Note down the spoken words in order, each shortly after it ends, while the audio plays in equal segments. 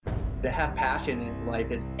To have passion in life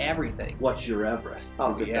is everything. What's your Everest? Oh,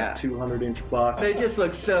 Is it yeah. that 200-inch buck? They just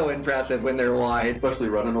look so impressive when they're wide. Especially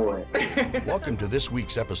running away. Welcome to this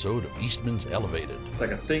week's episode of Eastman's Elevated. It's like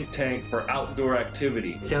a think tank for outdoor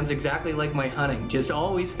activity. Sounds exactly like my hunting. Just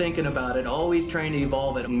always thinking about it, always trying to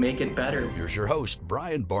evolve it and make it better. Here's your host,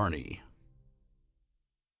 Brian Barney.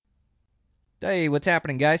 Hey, what's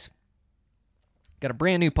happening, guys? Got a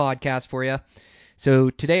brand new podcast for you. So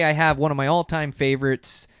today I have one of my all-time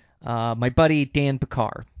favorites, my buddy Dan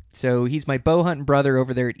Picard. So he's my bow hunting brother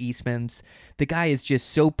over there at Eastman's. The guy is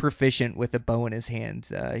just so proficient with a bow in his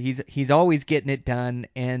hands. He's always getting it done,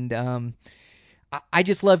 and I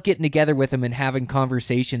just love getting together with him and having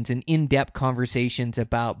conversations and in-depth conversations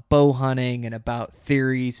about bow hunting and about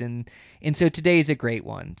theories, and so today is a great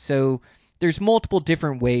one. So there's multiple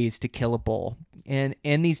different ways to kill a bull, and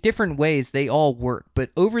these different ways, they all work.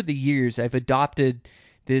 But over the years, I've adopted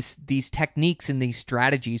these techniques and these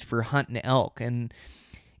strategies for hunting elk, and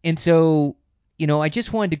so, you know, I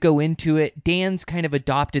just wanted to go into it. Dan's kind of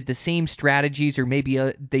adopted the same strategies, or maybe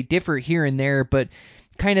they differ here and there, but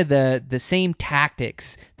kind of the same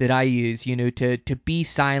tactics that I use, you know, to be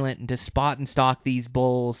silent and to spot and stalk these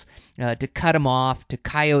bulls, to cut them off, to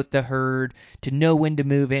coyote the herd, to know when to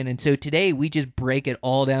move in. And so today we just break it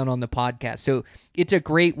all down on the podcast. So it's a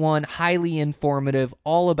great one, highly informative,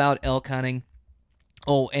 all about elk hunting.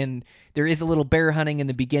 Oh, and there is a little bear hunting in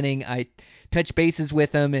the beginning. I touched bases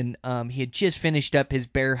with him, and he had just finished up his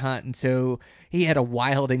bear hunt, and so he had a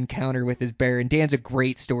wild encounter with his bear. And Dan's a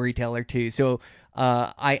great storyteller too. So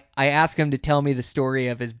I asked him to tell me the story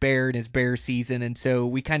of his bear and his bear season, and so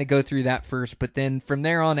we kind of go through that first. But then from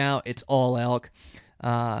there on out, it's all elk.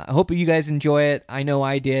 I hope you guys enjoy it. I know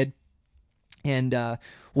I did. And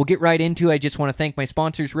we'll get right into it. I just want to thank my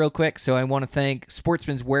sponsors real quick. So I want to thank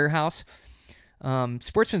Sportsman's Warehouse.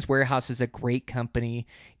 Sportsman's Warehouse is a great company.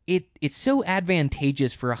 It's so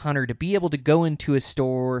advantageous for a hunter to be able to go into a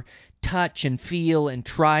store, touch and feel and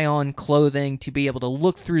try on clothing, to be able to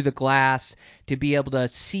look through the glass, to be able to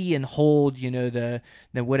see and hold, you know, the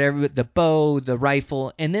whatever, the bow, the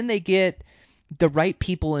rifle, and then they get the right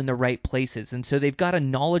people in the right places. And so they've got a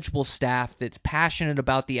knowledgeable staff that's passionate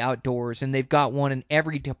about the outdoors, and they've got one in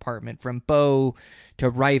every department, from bow to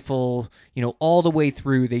rifle, you know, all the way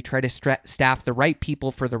through. They try to staff the right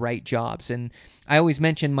people for the right jobs. And I always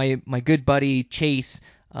mention my good buddy Chase.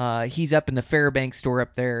 He's up in the Fairbanks store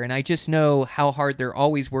up there, and I just know how hard they're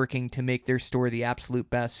always working to make their store the absolute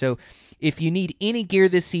best. So if you need any gear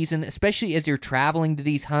this season, especially as you're traveling to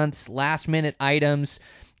these hunts, last minute items,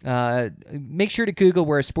 make sure to Google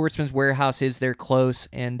where a Sportsman's Warehouse is there close,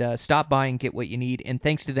 and stop by and get what you need. And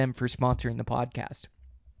thanks to them for sponsoring the podcast.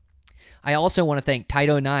 I also want to thank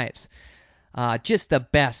Taito Knives. Just the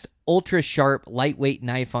best ultra sharp, lightweight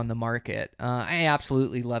knife on the market. I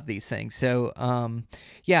absolutely love these things. So,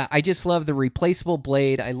 yeah, I just love the replaceable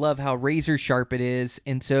blade. I love how razor sharp it is.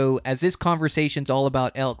 And so as this conversation's all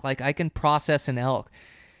about elk, like, I can process an elk,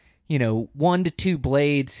 you know, 1 to 2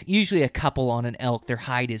 blades, usually a couple on an elk. Their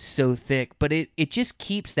hide is so thick, but it just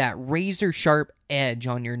keeps that razor sharp edge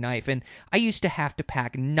on your knife. And I used to have to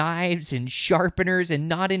pack knives and sharpeners, and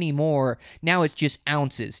not anymore. Now it's just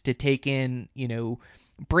ounces to take in, you know,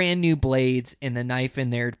 brand new blades and the knife in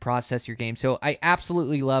there to process your game. So I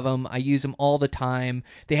absolutely love them. I use them all the time.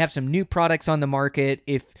 They have some new products on the market.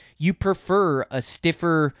 If you prefer a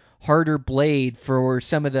stiffer, harder blade for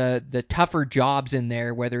some of the tougher jobs in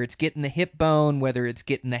there, whether it's getting the hip bone, whether it's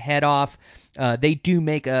getting the head off, they do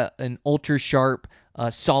make an ultra sharp,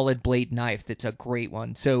 solid blade knife that's a great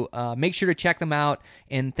one. So make sure to check them out,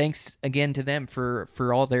 and thanks again to them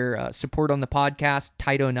for all their support on the podcast,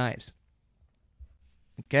 Taito Knives.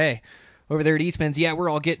 Okay. Over there at Eastman's, yeah, we're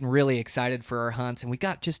all getting really excited for our hunts, and we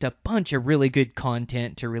got just a bunch of really good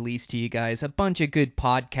content to release to you guys, a bunch of good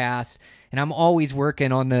podcasts, and I'm always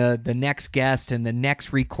working on the next guest and the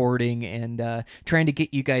next recording, and trying to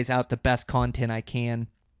get you guys out the best content I can.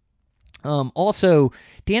 Also,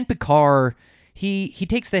 Dan Picard, he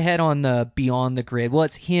takes the head on the Beyond the Grid. Well,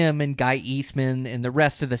 it's him and Guy Eastman and the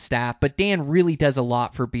rest of the staff, but Dan really does a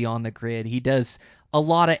lot for Beyond the Grid. He does a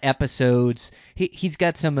lot of episodes. He's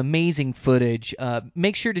got some amazing footage.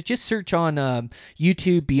 Make sure to just search on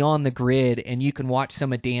YouTube Beyond the Grid, and you can watch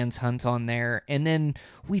some of Dan's hunts on there. And then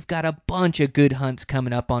we've got a bunch of good hunts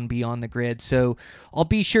coming up on Beyond the Grid. So I'll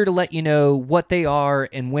be sure to let you know what they are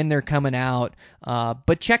and when they're coming out.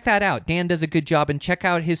 But check that out. Dan does a good job, and check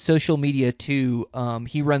out his social media too.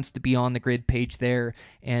 He runs the Beyond the Grid page there,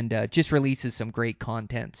 and just releases some great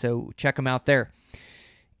content. So check him out there.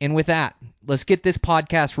 And with that, let's get this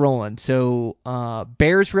podcast rolling. So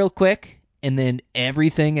bears real quick, and then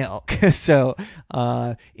everything elk. So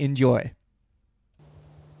enjoy.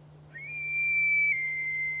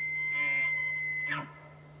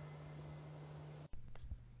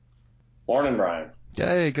 Morning, Brian.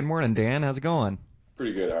 Hey, good morning, Dan. How's it going?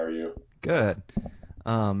 Pretty good. How are you? Good.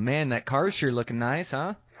 Man, that car's sure looking nice,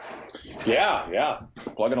 huh? Yeah.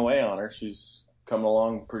 Plugging away on her. She's coming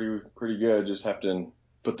along pretty good. Just have to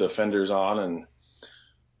put the fenders on and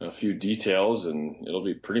a few details, and it'll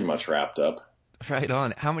be pretty much wrapped up. Right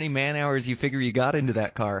on. How many man hours you figure you got into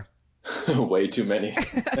that car? Way too many.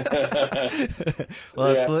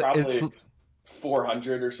 Well, Yeah, probably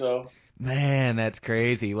 400 or so. Man, that's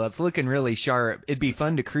crazy. Well, it's looking really sharp. It'd be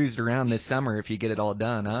fun to cruise it around this summer if you get it all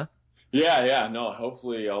done, huh? Yeah. No,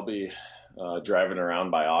 hopefully I'll be driving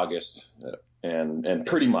around by August and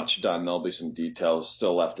pretty much done. There'll be some details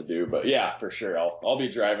still left to do, but yeah, for sure. I'll be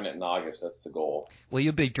driving it in August. That's the goal. Well,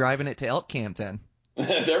 you'll be driving it to elk camp then.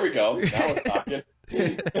 There we go. Now we're talking.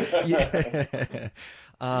 Yeah.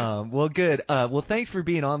 Well, good. Well, thanks for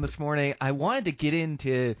being on this morning. I wanted to get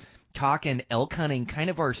into talking elk hunting, kind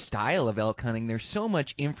of our style of elk hunting. There's so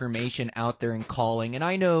much information out there in calling, and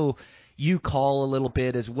I know you call a little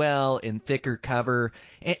bit as well in thicker cover,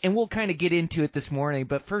 and we'll kind of get into it this morning.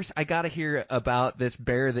 But first, I got to hear about this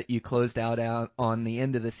bear that you closed out on the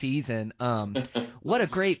end of the season. What a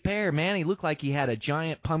great bear, man. He looked like he had a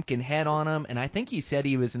giant pumpkin head on him, and I think you said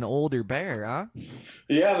he was an older bear, huh?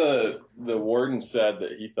 Yeah, the warden said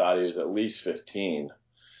that he thought he was at least 15.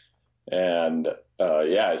 And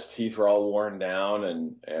yeah, his teeth were all worn down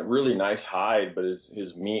and really nice hide, but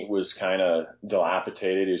his meat was kind of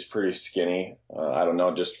dilapidated. He was pretty skinny. I don't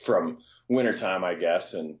know, just from wintertime, I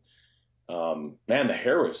guess. And man, the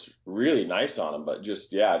hair was really nice on him, but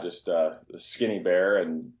just a skinny bear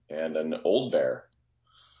and an old bear.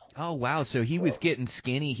 Oh, wow. So he was getting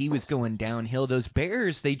skinny. He was going downhill. Those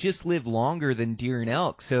bears, they just live longer than deer and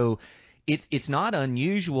elk. So it's not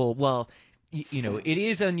unusual. Well, it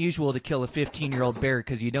is unusual to kill a 15-year-old bear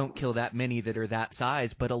because you don't kill that many that are that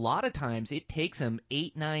size. But a lot of times it takes them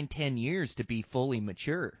 8, 9, 10 years to be fully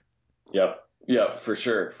mature. Yep, for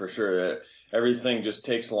sure. Everything just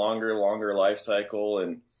takes longer life cycle.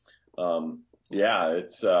 And yeah,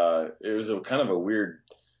 it was a kind of a weird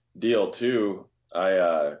deal too.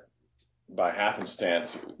 By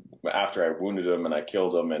happenstance, after I wounded him and I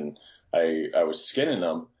killed him and I was skinning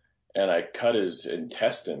him and I cut his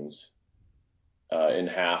intestines in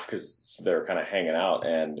half because they were kind of hanging out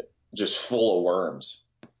and just full of worms.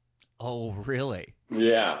 Oh, really?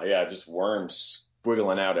 Yeah, just worms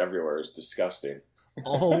squiggling out everywhere. It was disgusting.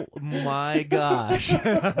 Oh my gosh.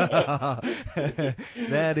 That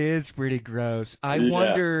is pretty gross. I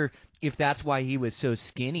wonder if that's why he was so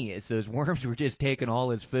skinny, is those worms were just taking all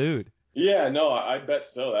his food. Yeah, no, I bet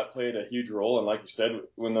so. That played a huge role. And like you said,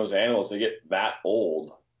 when those animals, they get that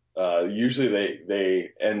old, usually they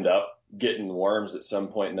end up getting worms at some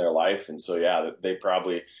point in their life. And so, yeah, they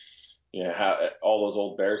probably, all those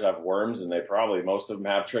old bears have worms and most of them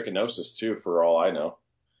have trichinosis too, for all I know.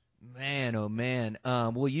 Man, oh man.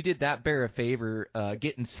 Well, you did that bear a favor,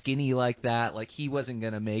 getting skinny like that. Like he wasn't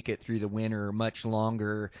going to make it through the winter much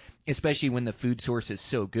longer, especially when the food source is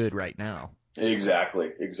so good right now. Exactly.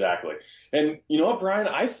 And you know what, Brian?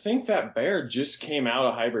 I think that bear just came out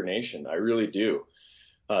of hibernation. I really do.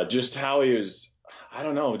 Just how he was, I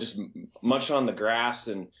don't know, just much on the grass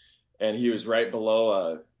and he was right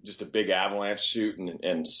below just a big avalanche chute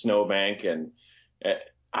and snowbank and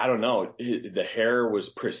I don't know, the hair was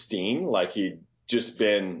pristine, like he'd just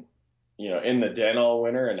been, in the den all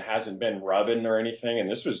winter and hasn't been rubbing or anything. And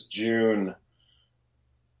this was June,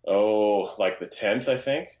 like the 10th, I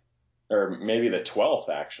think, or maybe the 12th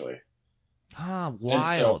actually. Ah, And so,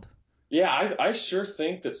 wild. yeah, I sure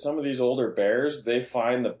think that some of these older bears, they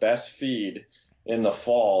find the best feed in the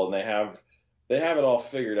fall and they have it all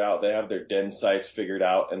figured out. They have their den sites figured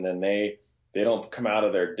out and then they don't come out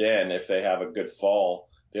of their den if they have a good fall.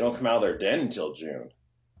 They don't come out of their den until June.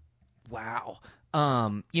 Wow.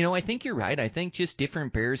 I think you're right. I think just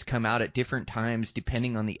different bears come out at different times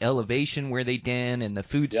depending on the elevation where they den and the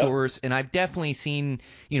food Yep. source. And I've definitely seen,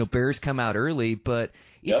 bears come out early, but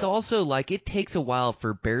it's Yep. also like it takes a while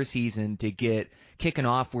for bear season to get kicking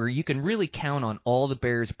off where you can really count on all the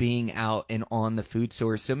bears being out and on the food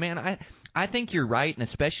source. So man, I think you're right, and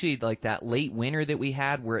especially like that late winter that we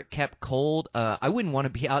had where it kept cold. I wouldn't want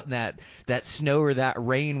to be out in that snow or that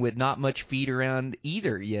rain with not much feed around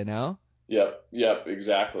either, Yep,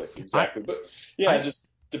 exactly. But yeah, it just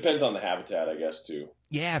depends on the habitat, I guess, too.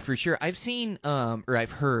 Yeah, for sure. I've seen or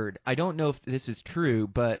I've heard, I don't know if this is true,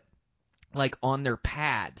 but like on their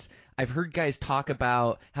pads, I've heard guys talk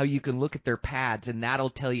about how you can look at their pads and that'll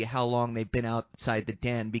tell you how long they've been outside the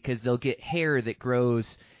den, because they'll get hair that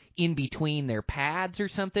grows in between their pads or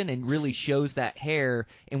something and really shows that hair.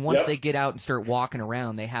 And once they get out and start walking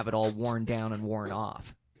around, they have it all worn down and worn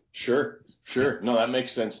off. Sure. No, that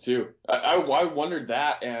makes sense too. I wondered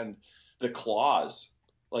that, and the claws,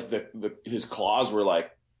 like his claws were like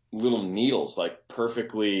little needles, like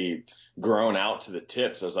perfectly grown out to the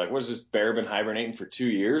tips. I was like, what has this bear been hibernating for 2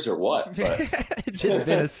 years or what? But just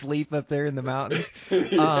been asleep up there in the mountains.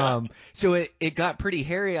 So it got pretty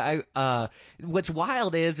hairy. What's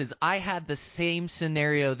wild is I had the same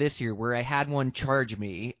scenario this year where I had one charge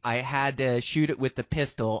me. I had to shoot it with the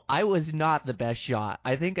pistol. I was not the best shot.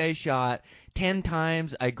 I think I shot 10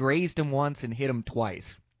 times. I grazed him once and hit him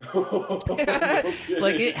twice.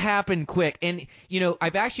 Like, it happened quick. And,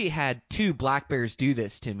 I've actually had 2 black bears do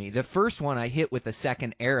this to me. The first one I hit with a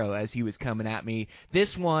second arrow as he was coming at me.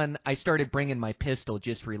 This one, I started bringing my pistol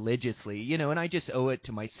just religiously, and I just owe it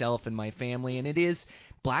to myself and my family. And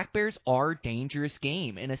black bears are dangerous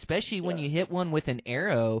game. And especially when you hit one with an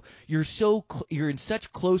arrow, you're in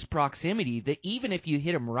such close proximity that even if you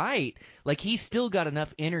hit him right, like, he's still got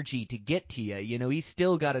enough energy to get to you. He's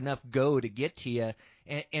still got enough go to get to you.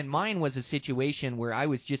 And mine was a situation where I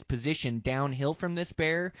was just positioned downhill from this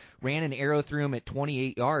bear, ran an arrow through him at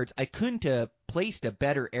 28 yards. I couldn't have placed a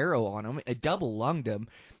better arrow on him. I double lunged him,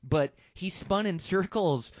 but he spun in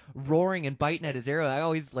circles, roaring and biting at his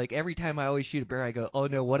arrow. Every time I always shoot a bear, I go, oh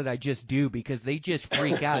no, what did I just do? Because they just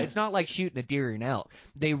freak out. It's not like shooting a deer or an elk.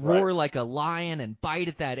 They roar like a lion and bite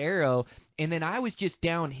at that arrow. And then I was just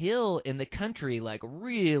downhill in the country, like,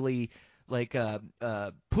 really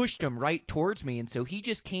pushed him right towards me, and so he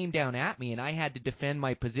just came down at me, and I had to defend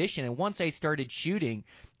my position. And once I started shooting,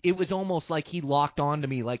 it was almost like he locked onto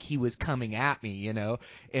me, like he was coming at me, and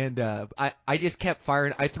I just kept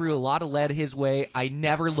firing. I threw a lot of lead his way. I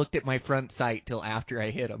never looked at my front sight till after I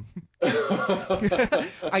hit him.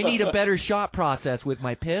 I need a better shot process with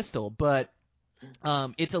my pistol, but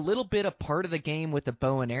it's a little bit a part of the game with the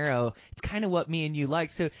bow and arrow. It's kind of what me and you like.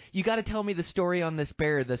 So you got to tell me the story on this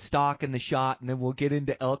bear, the stalk and the shot, and then we'll get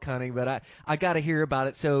into elk hunting. But I got to hear about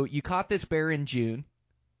it. So you caught this bear in June.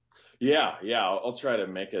 Yeah. I'll try to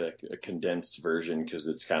make it a condensed version because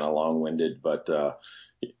it's kind of long-winded. But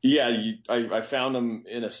I found him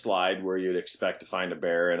in a slide where you'd expect to find a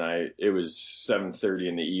bear, and it was 7:30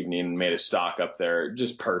 in the evening, and made a stalk up there,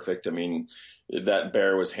 just perfect. I mean, that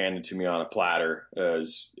bear was handed to me on a platter,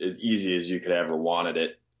 as easy as you could ever wanted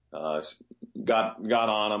it. Got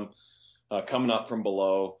on him, coming up from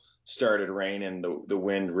below, started raining. The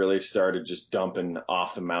wind really started just dumping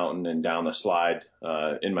off the mountain and down the slide,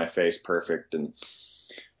 in my face, perfect. And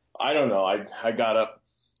I don't know, I got up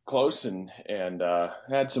close and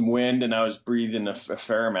had some wind, and I was breathing a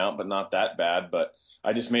fair amount, but not that bad. But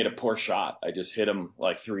I just made a poor shot. I just hit him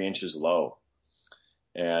like 3 inches low.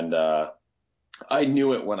 And, I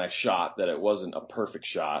knew it when I shot that it wasn't a perfect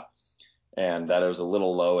shot, and that it was a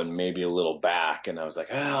little low and maybe a little back. And I was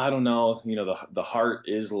like, I don't know. The heart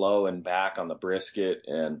is low and back on the brisket.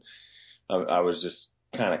 And I was just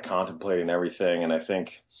kind of contemplating everything. And I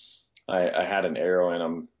think I had an arrow in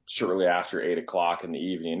him shortly after 8 o'clock in the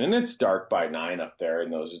evening, and it's dark by 9 up there in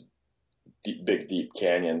those deep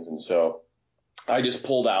canyons. And so I just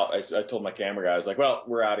pulled out. I told my camera guy, I was like, well,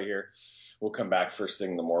 we're out of here. We'll come back first thing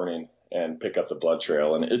in the morning and pick up the blood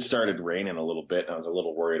trail. And it started raining a little bit, and I was a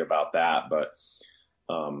little worried about that. But,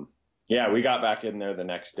 we got back in there the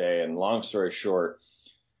next day, and long story short,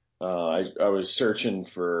 I was searching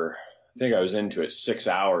for, I think I was into it 6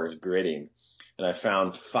 hours gritting, and I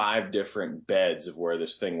found 5 different beds of where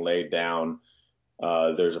this thing laid down.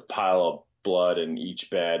 There's a pile of blood in each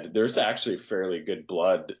bed. There's actually fairly good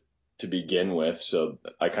blood to begin with, so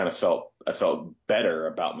I felt better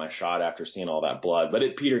about my shot after seeing all that blood. But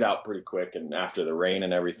it petered out pretty quick, and after the rain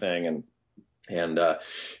and everything, and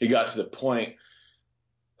it got to the point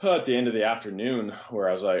at the end of the afternoon where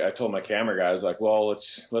I was like, I told my camera guy, I was like, well,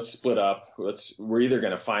 let's split up. We're either going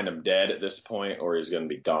to find him dead at this point, or he's going to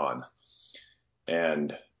be gone.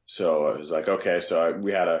 And so I was like, okay. So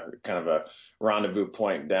we had a kind of a rendezvous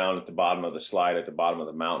point down at the bottom of the slide, at the bottom of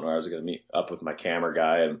the mountain, where I was going to meet up with my camera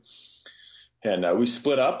guy, and we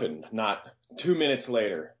split up, and not 2 minutes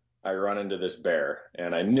later, I run into this bear,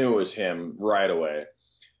 and I knew it was him right away.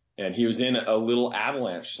 And he was in a little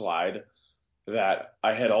avalanche slide that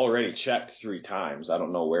I had already checked 3 times. I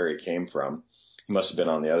don't know where he came from. He must have been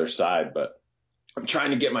on the other side, but I'm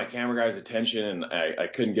trying to get my camera guy's attention, and I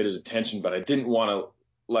couldn't get his attention, but I didn't want to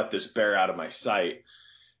let this bear out of my sight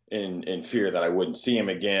in fear that I wouldn't see him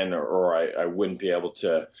again, or I wouldn't be able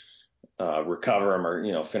to recover him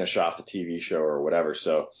or, finish off the TV show or whatever.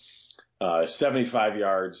 So 75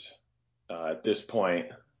 yards at this point,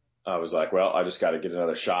 I was like, well, I just got to get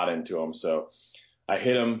another shot into him. So I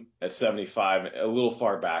hit him at 75, a little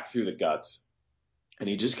far back through the guts, and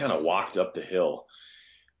he just kind of walked up the hill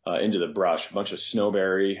into the brush, a bunch of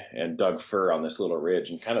snowberry and Doug fir on this little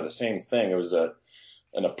ridge, and kind of the same thing. It was an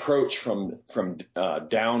approach from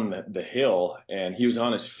down the hill, and he was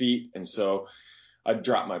on his feet, and so I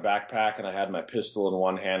dropped my backpack and I had my pistol in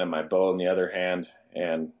one hand and my bow in the other hand,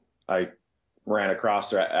 and I ran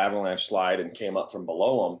across the avalanche slide and came up from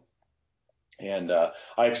below him. And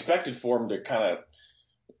I expected for him to kind of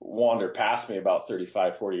wander past me about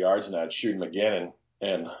 35, 40 yards, and I'd shoot him again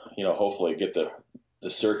and hopefully get the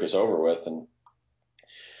circus over with. And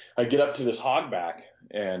I get up to this hogback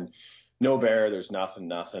and no bear, there's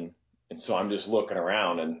nothing. And so I'm just looking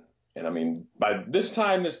around, and I mean, by this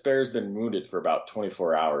time, this bear's been wounded for about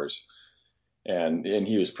 24 hours, and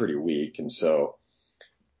he was pretty weak. And so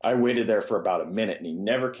I waited there for about a minute, and he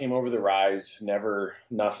never came over the rise,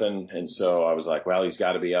 nothing. And so I was like, well, he's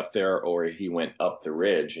got to be up there, or he went up the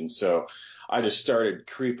ridge. And so I just started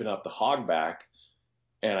creeping up the hogback.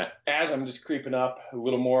 And as I'm just creeping up, a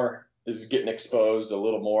little more is getting exposed, a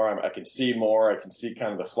little more. I can see more. I can see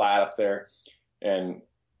kind of the flat up there. And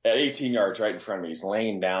at 18 yards right in front of me, he's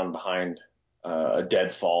laying down behind a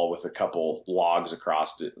deadfall with a couple logs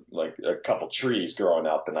across it, like a couple trees growing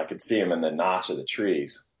up, and I could see him in the notch of the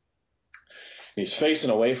trees. He's facing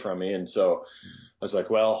away from me, and so I was like,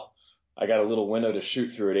 well, I got a little window to shoot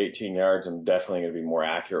through at 18 yards. I'm definitely going to be more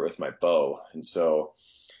accurate with my bow. And so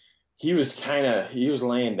he was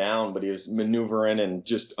laying down, but he was maneuvering and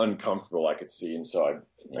just uncomfortable, I could see. And so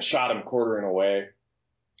I shot him quartering away,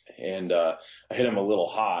 and I hit him a little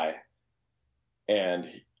high, and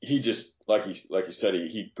he just, like you said,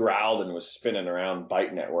 he growled and was spinning around,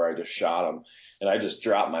 biting at where I just shot him. And I just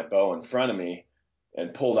dropped my bow in front of me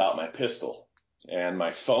and pulled out my pistol, and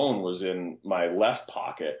my phone was in my left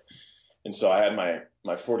pocket. And so I had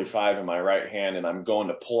my 45 in my right hand, and I'm going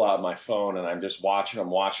to pull out my phone, and I'm just watching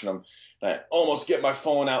him. And I almost get my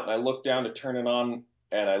phone out, and I look down to turn it on,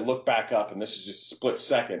 and I look back up, and this is just a split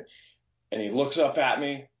second. And he looks up at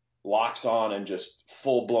me, locks on, and just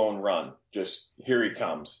full blown run. Just here he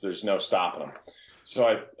comes. There's no stopping him.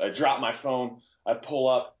 So I drop my phone, I pull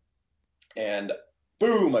up, and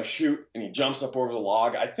boom, I shoot, and he jumps up over the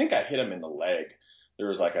log. I think I hit him in the leg. There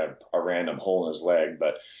was like a random hole in his leg,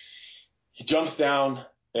 but he jumps down,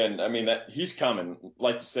 and I mean that he's coming.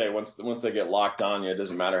 Like you say, once they get locked on you, it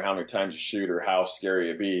doesn't matter how many times you shoot or how scary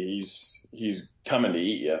it be. He's coming to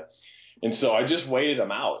eat you. And so I just waited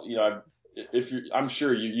him out. I'm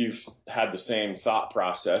sure you've had the same thought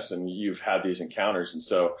process, and you've had these encounters, and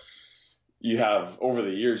so you have over the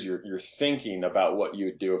years you're thinking about what you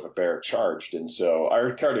would do if a bear charged. And so I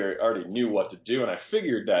already knew what to do, and I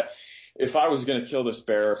figured that if I was going to kill this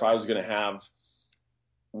bear, if I was going to have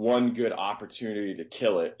one good opportunity to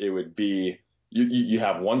kill it, it would be you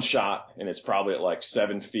have one shot, and it's probably at like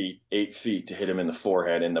 7 feet, 8 feet to hit him in the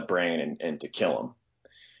forehead, in the brain, and to kill him.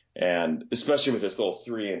 And especially with this little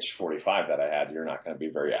 3-inch 45 that I had, you're not going to be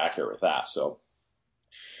very accurate with that. So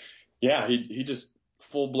yeah, he just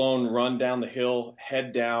full blown run down the hill,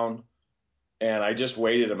 head down, and I just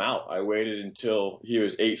waited him out. I waited until he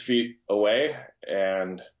was 8 feet away,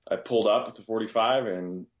 and I pulled up with the 45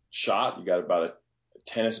 and shot. You got about a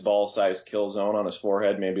tennis ball sized kill zone on his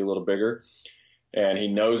forehead, maybe a little bigger. And he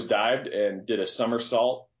nosedived and did a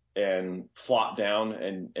somersault and flopped down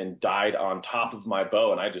and died on top of my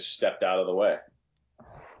bow, and I just stepped out of the way.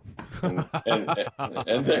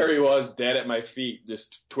 And there he was, dead at my feet,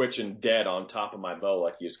 just twitching dead on top of my bow,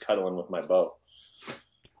 like he was cuddling with my bow.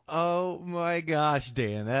 Oh my gosh,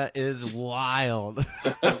 Dan, that is wild.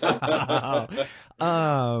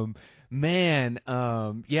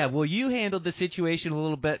 Yeah, well, you handled the situation a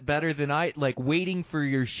little bit better than I, like waiting for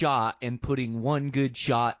your shot and putting one good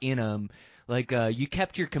shot in him. Like, you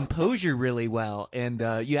kept your composure really well, and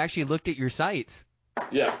you actually looked at your sights.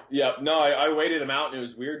 Yeah. No, I waited him out, and it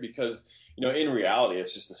was weird because, in reality,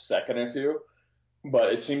 it's just a second or two,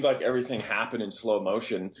 but it seemed like everything happened in slow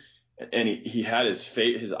motion, and he had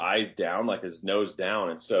his eyes down, like his nose down.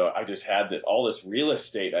 And so I just had all this real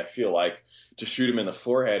estate, I feel like, to shoot him in the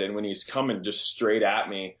forehead. And when he's coming just straight at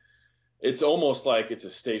me, it's almost like it's a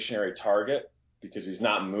stationary target because he's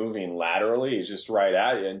not moving laterally. He's just right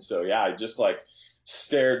at you. And so, yeah, I just like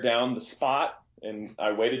stared down the spot, and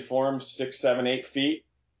I waited for him 6, 7, 8 feet.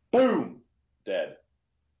 Boom, dead.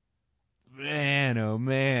 Man, oh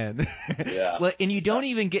man. Yeah. Well, and you don't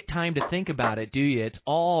even get time to think about it, do you? It's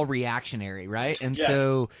all reactionary, right? And Yes.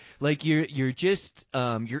 so, like, you're just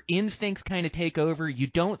your instincts kind of take over. You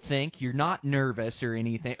don't think, you're not nervous or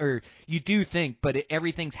anything, or you do think, but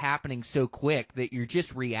everything's happening so quick that you're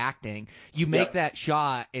just reacting. You make Yep. that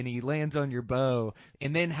shot, and he lands on your bow,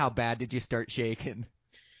 and then how bad did you start shaking?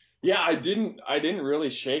 Yeah, I didn't really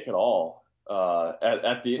shake at all.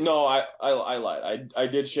 At the no, I lied. I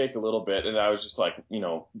did shake a little bit, and I was just like,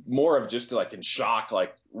 more of just like in shock,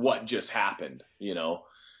 like what just happened,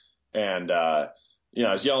 and I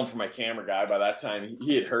was yelling for my camera guy. By that time,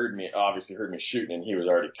 he had obviously heard me shooting, and he was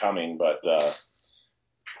already coming. But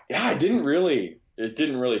yeah, it didn't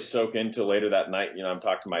really soak in till later that night. I'm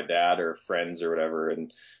talking to my dad or friends or whatever,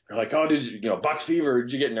 and they're like, "Oh, did you, buck fever?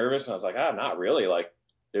 Did you get nervous?" And I was like, not really. Like,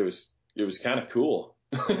 it was kind of cool.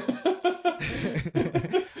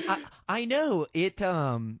 I know it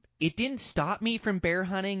didn't stop me from bear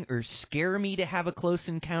hunting or scare me to have a close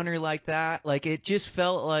encounter like that. Like, it just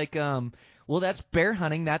felt like well, that's bear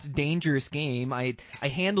hunting, that's dangerous game. I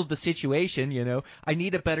handled the situation, I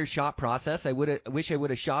need a better shot process. I wish I would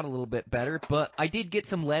have shot a little bit better, but I did get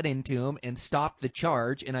some lead into him and stopped the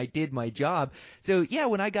charge, and I did my job. So yeah,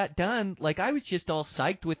 when I got done, like, I was just all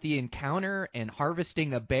psyched with the encounter and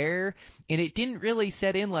harvesting a bear, and it didn't really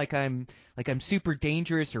set in like I'm super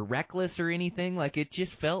dangerous or reckless or anything. Like, it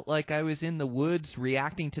just felt like I was in the woods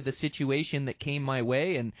reacting to the situation that came my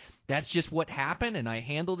way, and that's just what happened, and I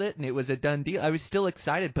handled it, and it was a done deal. I was still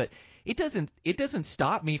excited, but it doesn't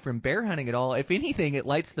stop me from bear hunting at all. If anything, it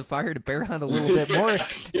lights the fire to bear hunt a little bit more.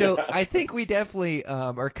 So Yeah. I think we definitely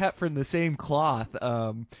are cut from the same cloth.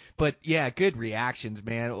 But yeah, good reactions,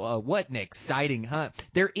 man. What an exciting hunt.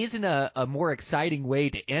 There isn't a more exciting way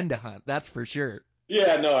to end a hunt, that's for sure.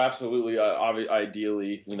 Yeah, no, absolutely.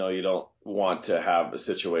 Ideally, you don't want to have a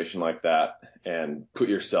situation like that and put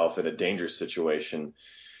yourself in a dangerous situation.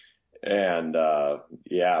 And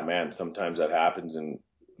yeah, man, sometimes that happens. And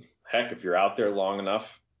heck, if you're out there long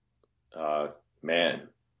enough, man,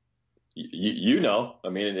 I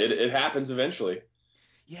mean, it happens eventually.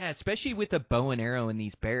 Yeah, especially with a bow and arrow and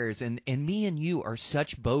these bears. And me and you are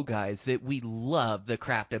such bow guys that we love the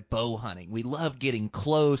craft of bow hunting. We love getting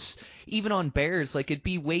close. Even on bears, like, it'd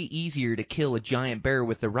be way easier to kill a giant bear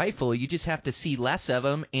with a rifle. You just have to see less of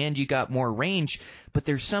them, and you got more range. But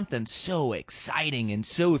there's something so exciting and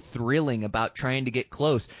so thrilling about trying to get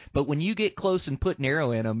close. But when you get close and put an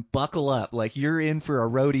arrow in them, buckle up. Like, you're in for a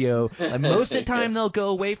rodeo. Most of the time they'll go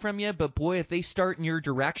away from you, but boy, if they start in your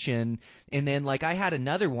direction, and then, like, I had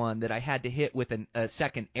another one that I had to hit with a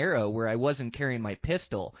second arrow where I wasn't carrying my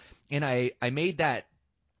pistol, and I made that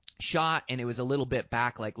shot, and it was a little bit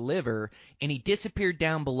back like liver, and he disappeared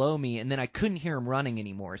down below me, and then I couldn't hear him running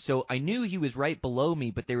anymore. So I knew he was right below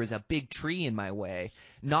me, but there was a big tree in my way.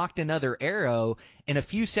 Knocked another arrow, and a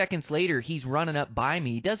few seconds later, he's running up by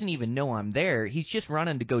me. He doesn't even know I'm there. He's just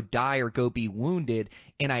running to go die or go be wounded,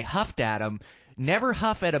 and I huffed at him. Never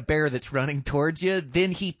huff at a bear that's running towards you.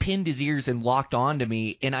 Then he pinned his ears and locked onto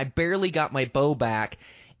me, and I barely got my bow back.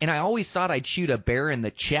 And I always thought I'd shoot a bear in the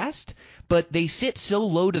chest, but they sit so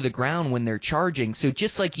low to the ground when they're charging. So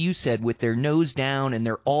just like you said, with their nose down and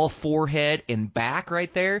they're all forehead and back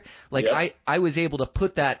right there, like, Yep. I was able to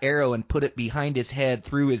put that arrow and put it behind his head,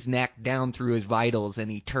 through his neck, down through his vitals, and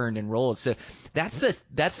he turned and rolled. So that's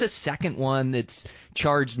the second one that's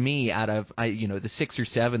charged me out of the 6 or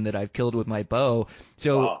 7 that I've killed with my bow.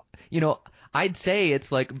 So Wow. I'd say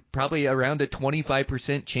it's like probably around a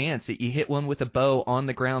 25% chance that you hit one with a bow on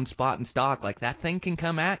the ground, spot and stock. Like, that thing can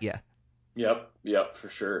come at you. Yep, for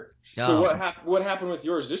sure. So Oh. what happened with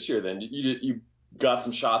yours this year then? You got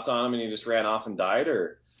some shots on him and he just ran off and died,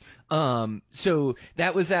 or? So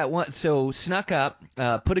that was that one. So snuck up,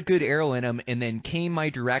 put a good arrow in him, and then came my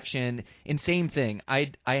direction. And same thing.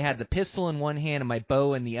 I had the pistol in one hand and my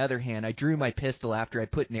bow in the other hand. I drew my pistol after I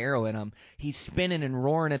put an arrow in him. He's spinning and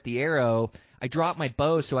roaring at the arrow. I dropped my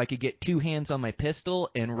bow so I could get 2 hands on my pistol,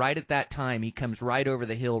 and right at that time, he comes right over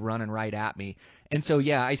the hill running right at me. And so,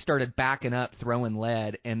 yeah, I started backing up, throwing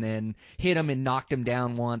lead, and then hit him and knocked him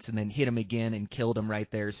down once, and then hit him again and killed him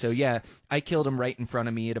right there. So, yeah, I killed him right in front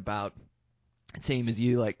of me at about, same as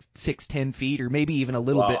you, like 6-10 feet, or maybe even a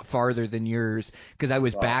little Wow. bit farther than yours, because I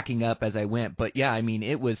was Wow. backing up as I went. But yeah, I mean,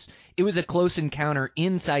 it was a close encounter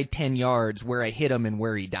inside 10 yards where I hit him and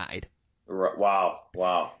where he died. Wow.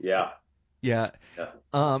 Yeah. Yeah.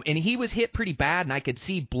 And he was hit pretty bad, and I could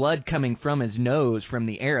see blood coming from his nose from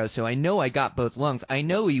the arrow, so I know I got both lungs. I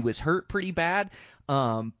know he was hurt pretty bad,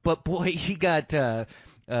 but boy, he got,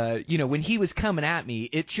 when he was coming at me,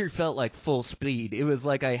 it sure felt like full speed. It was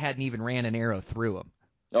like I hadn't even ran an arrow through him.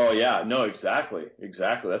 Oh yeah, no, exactly.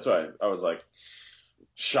 That's why I was like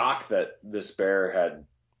shocked that this bear had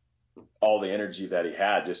all the energy that he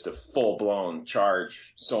had, just a full blown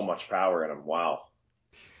charge, so much power in him. Wow.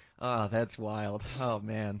 Oh, that's wild. Oh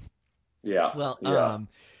man. Yeah, Well, yeah.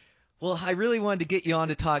 well, I really wanted to get you on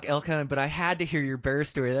to talk elk hunting, but I had to hear your bear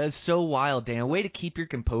story. That is so wild, Dan. Way to keep your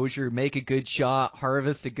composure, make a good shot,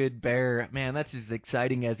 harvest a good bear. Man, that's as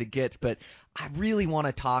exciting as it gets. But I really want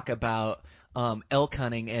to talk about elk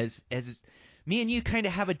hunting as me and you kind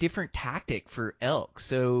of have a different tactic for elk.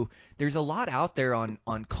 So there's a lot out there on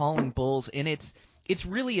calling bulls, and it's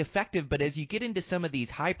really effective, but as you get into some of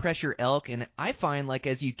these high pressure elk, and I find like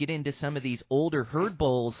as you get into some of these older herd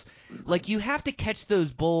bulls, like you have to catch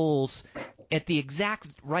those bulls at the exact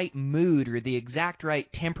right mood or the exact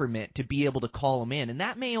right temperament to be able to call them in. And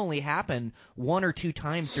that may only happen one or two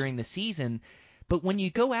times during the season. But when you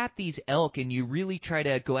go at these elk and you really try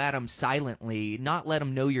to go at them silently, not let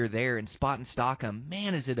them know you're there and spot and stalk them,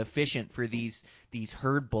 man, is it efficient for these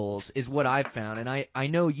herd bulls is what I've found. And I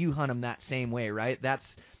know you hunt them that same way, right?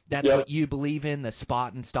 That's Yep. what you believe in, the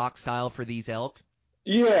spot and stalk style for these elk?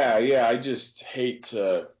 Yeah, yeah. I just hate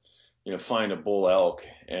to, find a bull elk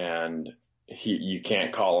and you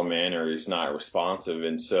can't call him in or he's not responsive.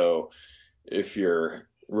 And so if you're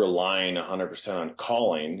relying 100% on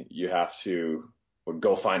calling, you have to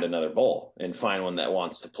go find another bull and find one that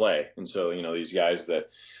wants to play. And so, these guys that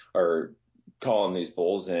are calling these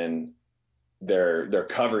bulls in, they're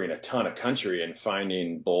covering a ton of country and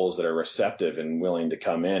finding bulls that are receptive and willing to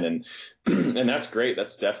come in. And, and that's great.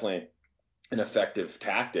 That's definitely an effective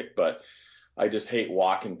tactic, but I just hate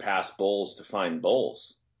walking past bulls to find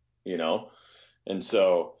bulls, you know? And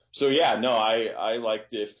so yeah, no, I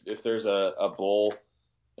liked if there's a bull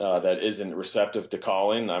that isn't receptive to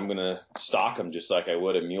calling, I'm going to stalk them just like I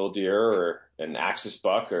would a mule deer or an axis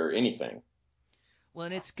buck or anything. Well,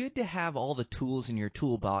 and it's good to have all the tools in your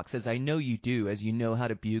toolbox, as I know you do, as you know how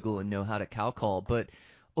to bugle and know how to cow call. But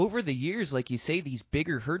over the years, like you say, these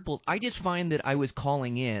bigger herd bulls, I just find that I was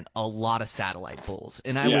calling in a lot of satellite bulls.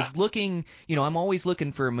 And I Yeah. was looking, I'm always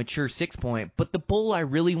looking for a mature 6 point, but the bull I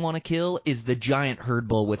really want to kill is the giant herd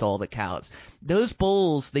bull with all the cows. Those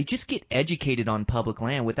bulls, they just get educated on public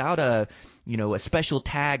land without a special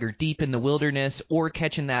tag or deep in the wilderness or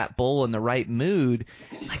catching that bull in the right mood.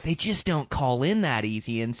 Like they just don't call in that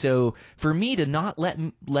easy. And so for me to not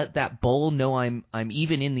let that bull know I'm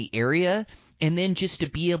even in the area, and then just to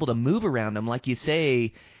be able to move around them, like you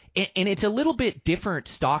say, and it's a little bit different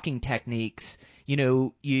stalking techniques.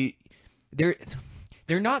 They're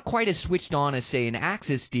they're not quite as switched on as say an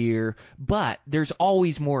axis deer, but there's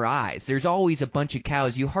always more eyes. There's always a bunch of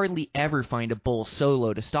cows. You hardly ever find a bull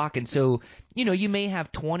solo to stalk, and so you may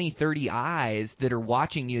have 20, 30 eyes that are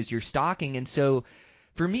watching you as you're stalking, and so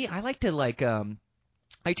for me, I like to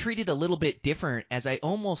I treat it a little bit different as I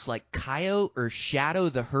almost like coyote or shadow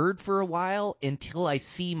the herd for a while until I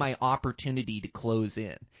see my opportunity to close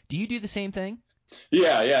in. Do you do the same thing?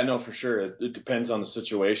 Yeah, yeah, no, for sure. It depends on the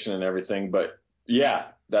situation and everything, but yeah,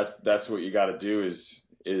 that's what you got to do is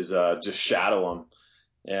just shadow them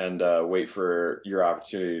and wait for your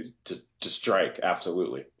opportunity to strike.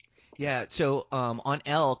 Absolutely. Yeah, so on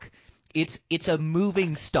elk, it's a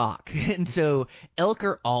moving stock, and so elk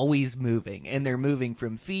are always moving, and they're moving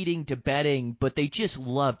from feeding to bedding, but they just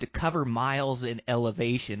love to cover miles in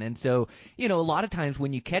elevation, and so a lot of times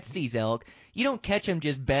when you catch these elk, you don't catch them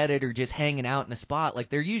just bedded or just hanging out in a spot. Like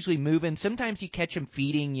they're usually moving. Sometimes you catch them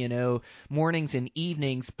feeding, mornings and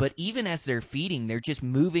evenings, but even as they're feeding, they're just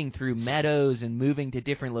moving through meadows and moving to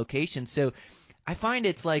different locations. So I find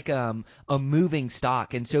it's like a moving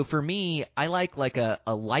stock, and so for me, I like a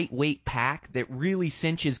lightweight pack that really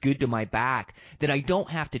cinches good to my back that I don't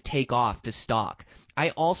have to take off to stalk. I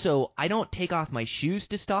don't take off my shoes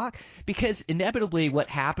to stalk because inevitably what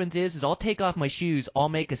happens is I'll take off my shoes, I'll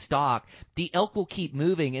make a stalk, the elk will keep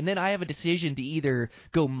moving, and then I have a decision to either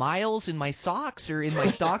go miles in my socks or in my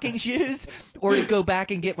stocking shoes or to go back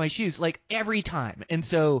and get my shoes like every time. And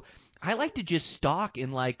so I like to just stalk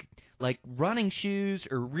in like running shoes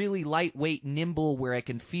or really lightweight, nimble where I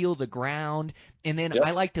can feel the ground. And then I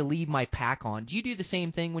Yep. like to leave my pack on. Do you do the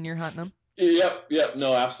same thing when you're hunting them? Yep.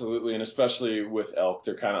 No, absolutely. And especially with elk,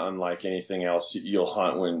 they're kind of unlike anything else you'll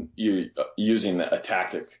hunt when you using a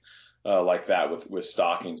tactic like that with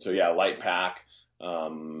stalking. So yeah, light pack,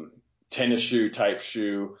 tennis shoe type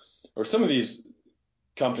shoe, or some of these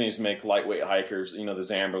companies make lightweight hikers. The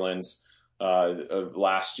Zamberlins of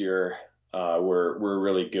last year were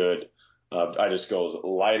really good. I just go as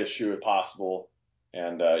light a shoe as possible,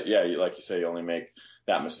 And like you say, you only make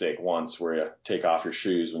that mistake once where you take off your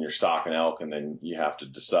shoes when you're stalking elk, and then you have to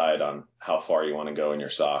decide on how far you want to go in your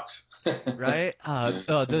socks. Right?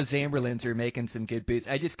 Those Zamberlins are making some good boots.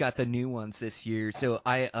 I just got the new ones this year. So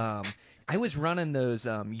I was running those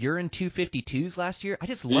Urine 252s last year. I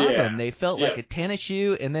just love them. They felt like a tennis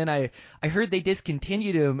shoe, and then I heard they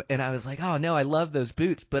discontinued them, and I was like, oh no, I love those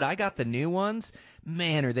boots. But I got the new ones.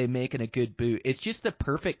 Man, are they making a good boot. It's just the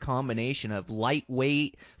perfect combination of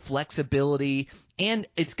lightweight, flexibility, and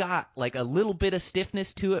it's got like a little bit of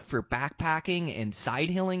stiffness to it for backpacking and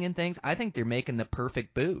side hilling and things. I think they're making the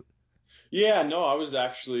perfect boot. Yeah, no, I was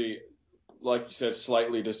actually, like you said,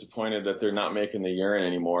 slightly disappointed that they're not making the Urine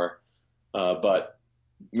anymore. But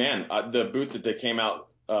man, the boot that they came out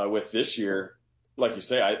with this year, like you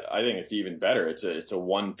say, I think it's even better. It's a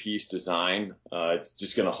one-piece design. It's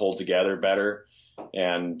just going to hold together better.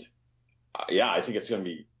 And I think it's going to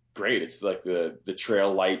be great. It's like the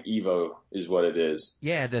Trail Light Evo is what it is.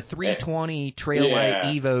 Yeah, the 320 Trail Light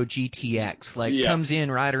Evo GTX comes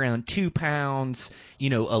in right around 2 pounds. A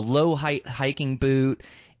low height hiking boot.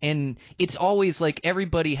 And it's always like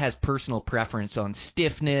everybody has personal preference on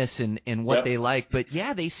stiffness and what they like. But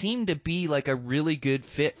yeah, they seem to be like a really good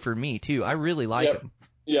fit for me too. I really like them.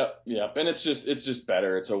 Yep. And it's just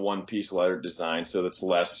better. It's a one-piece leather design, so it's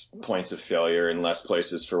less points of failure and less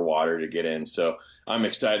places for water to get in. So I'm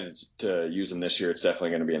excited to use them this year. It's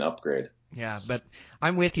definitely going to be an upgrade. Yeah, but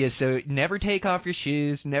I'm with you. So never take off your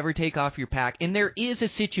shoes, never take off your pack. And there is a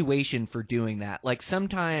situation for doing that. Like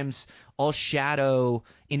sometimes I'll shadow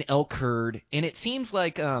an elk herd, and it seems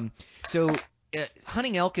like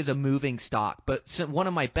hunting elk is a moving stock, but one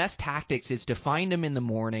of my best tactics is to find them in the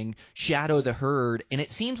morning, shadow the herd, and it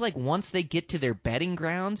seems like once they get to their bedding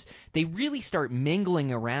grounds, they really start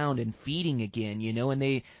mingling around and feeding again, and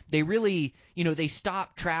they really, they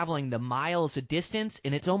stop traveling the miles of distance,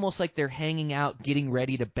 and it's almost like they're hanging out, getting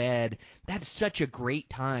ready to bed. That's such a great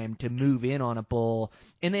time to move in on a bull,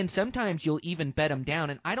 and then sometimes you'll even bed them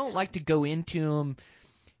down, and I don't like to go into them.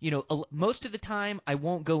 Most of the time I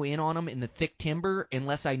won't go in on them in the thick timber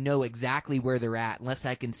unless I know exactly where they're at, unless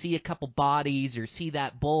I can see a couple bodies or see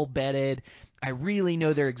that bull bedded. I really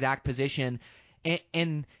know their exact position.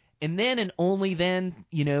 And then and only then,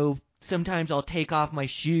 sometimes I'll take off my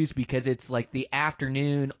shoes because it's like the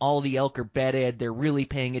afternoon, all the elk are bedded, they're really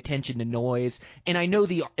paying attention to noise, and I know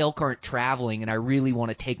the elk aren't traveling, and I really want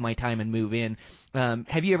to take my time and move in.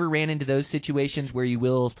 Have you ever ran into those situations where you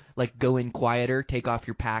will like go in quieter, take off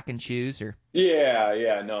your pack and shoes, or?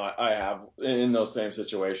 Yeah, no, I have. In those same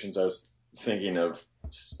situations, I was thinking of,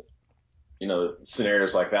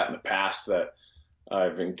 scenarios like that in the past that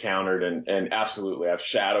I've encountered, and absolutely, I've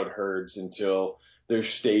shadowed herds until they're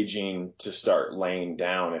staging to start laying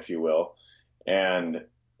down, if you will. And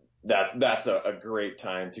that's a great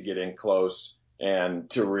time to get in close and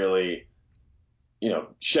to really,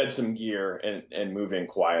 shed some gear and move in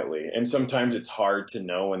quietly. And sometimes it's hard to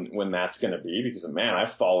know when that's going to be because, man,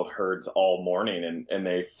 I've followed herds all morning and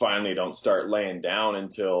they finally don't start laying down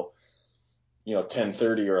until,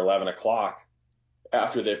 10:30 or 11 o'clock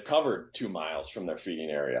after they've covered 2 miles from their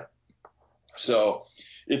feeding area. So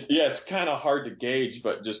it's kind of hard to gauge,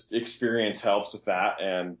 but just experience helps with that.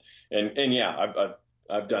 And yeah,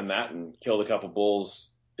 I've done that and killed a couple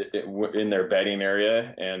bulls in their bedding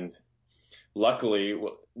area. And luckily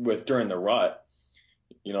during the rut,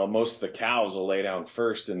 most of the cows will lay down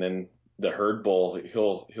first, and then the herd bull,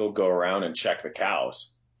 he'll go around and check the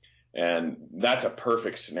cows. And that's a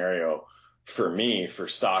perfect scenario for me for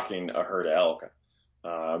stalking a herd of elk.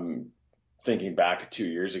 Thinking back 2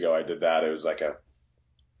 years ago, I did that. It was like a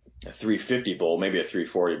 350 bull, maybe a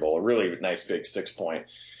 340 bull, a really nice big 6-point.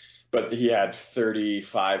 But he had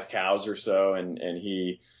 35 cows or so, and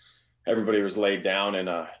everybody was laid down in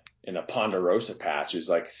a ponderosa patch. It was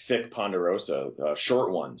like thick ponderosa,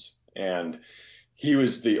 short ones. And he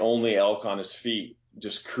was the only elk on his feet,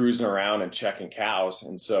 just cruising around and checking cows.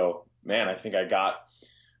 And so, man, I think I got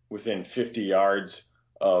within 50 yards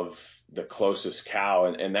of the closest cow.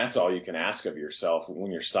 And that's all you can ask of yourself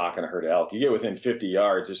when you're stalking a herd of elk. You get within 50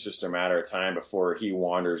 yards, it's just a matter of time before he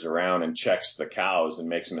wanders around and checks the cows and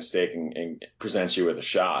makes a mistake and presents you with a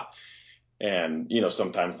shot. And,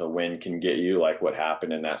 sometimes the wind can get you, like what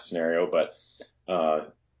happened in that scenario. But,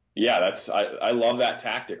 I love that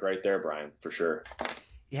tactic right there, Brian, for sure.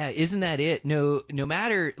 Yeah, isn't that it? No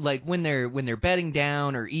matter like when they're bedding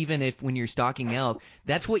down, or even when you're stalking elk,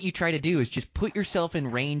 that's what you try to do is just put yourself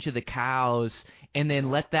in range of the cows and then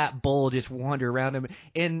let that bull just wander around them.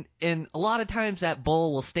 And a lot of times that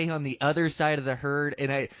bull will stay on the other side of the herd.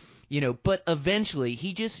 And but eventually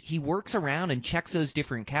he works around and checks those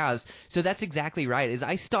different cows. So that's exactly right. Is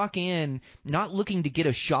I stalk in not looking to get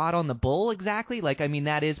a shot on the bull exactly. Like, I mean,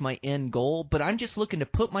 that is my end goal, but I'm just looking to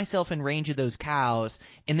put myself in range of those cows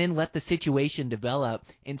and then let the situation develop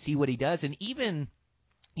and see what he does. And even,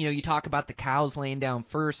 you talk about the cows laying down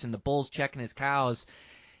first and the bull's checking his cows.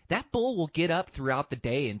 That bull will get up throughout the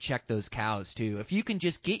day and check those cows too. If you can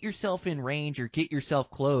just get yourself in range or get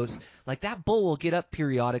yourself close, like that bull will get up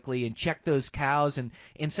periodically and check those cows, and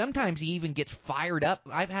sometimes he even gets fired up.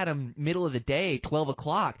 I've had him middle of the day, 12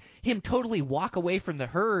 o'clock, him totally walk away from the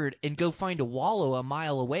herd and go find a wallow a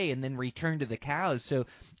mile away and then return to the cows. So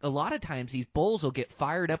a lot of times these bulls will get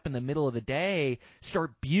fired up in the middle of the day,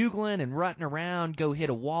 start bugling and rutting around, go hit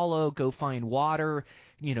a wallow, go find water,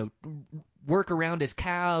 work around his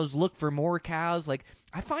cows, look for more cows. Like,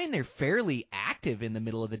 I find they're fairly active in the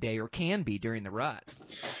middle of the day, or can be during the rut.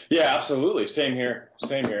 Yeah, absolutely. Same here.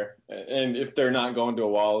 And if they're not going to a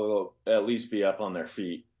wall, they'll at least be up on their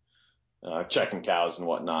feet, checking cows and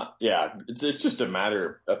whatnot. Yeah, it's just a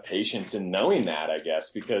matter of patience and knowing that, I guess,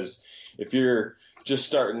 because if you're just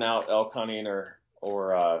starting out elk hunting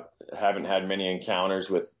or haven't had many encounters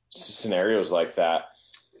with scenarios like that,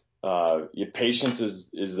 your patience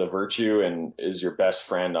is the virtue and is your best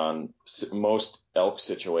friend on most elk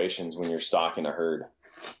situations when you're stalking a herd.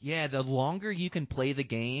 Yeah, the longer you can play the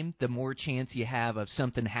game, the more chance you have of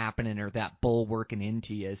something happening or that bull working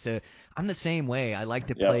into you. So I'm the same way. I like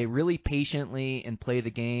to play really patiently and play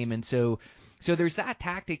the game. And so there's that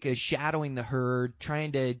tactic of shadowing the herd,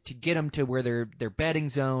 trying to get them to where their bedding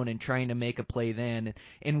zone and trying to make a play then.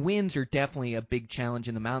 And winds are definitely a big challenge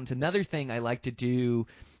in the mountains. Another thing I like to do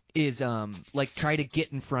is try to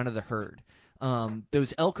get in front of the herd.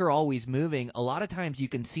 Those elk are always moving. A lot of times you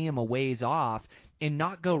can see them a ways off and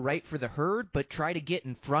not go right for the herd, but try to get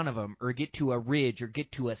in front of them or get to a ridge or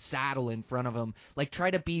get to a saddle in front of them. Like,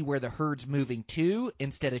 try to be where the herd's moving to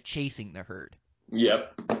instead of chasing the herd.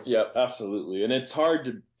 Yep, absolutely. And it's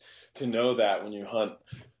hard to know that when you hunt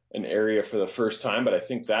an area for the first time, but I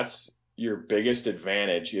think that's your biggest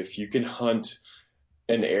advantage if you can hunt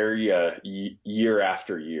an area year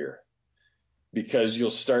after year, because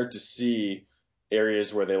you'll start to see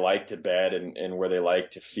areas where they like to bed and where they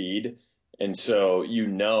like to feed. And so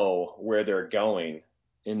where they're going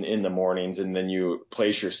in the mornings, and then you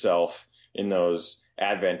place yourself in those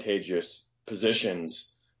advantageous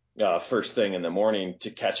positions first thing in the morning to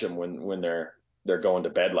catch them when they're going to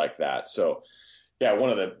bed like that. So yeah, one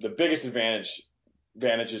of the biggest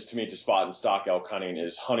advantages to me to spot and stalk elk hunting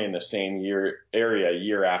is hunting the same area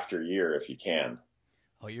year after year if you can.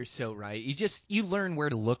 Oh, you're so right. You learn where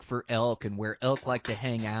to look for elk and where elk like to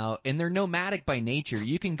hang out, and they're nomadic by nature.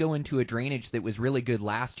 You can go into a drainage that was really good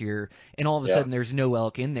last year, and all of a sudden there's no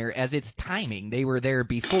elk in there, as it's timing. They were there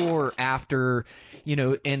before, after,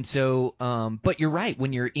 and so, but you're right.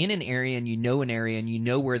 When you're in an area and you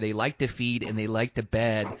know where they like to feed and they like to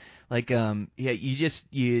bed, like,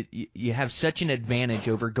 you have such an advantage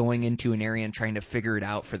over going into an area and trying to figure it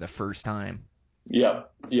out for the first time.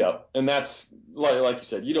 Yep. And that's like you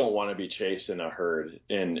said, you don't want to be chasing a herd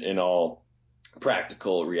in all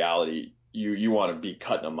practical reality. You want to be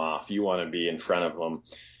cutting them off. You want to be in front of them.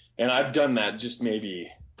 And I've done that just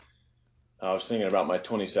maybe, I was thinking about my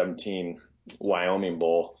 2017 Wyoming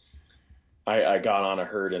bull. I got on a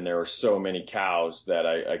herd and there were so many cows that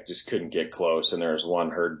I just couldn't get close. And there was one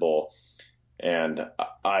herd bull, and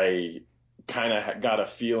I kind of got a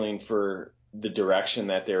feeling for the direction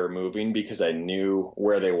that they were moving because I knew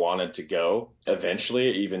where they wanted to go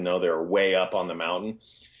eventually, even though they were way up on the mountain.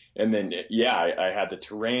 And then, I had the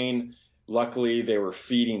terrain. Luckily, they were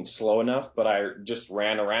feeding slow enough, but I just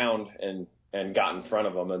ran around and got in front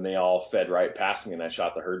of them, and they all fed right past me, and I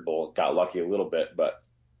shot the herd bull. Got lucky a little bit, but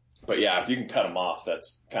yeah, if you can cut them off,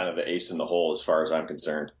 that's kind of the ace in the hole as far as I'm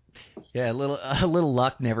concerned. Yeah, a little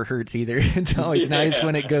luck never hurts either. It's always nice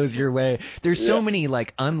when it goes your way. There's so many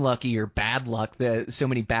like unlucky or bad luck, so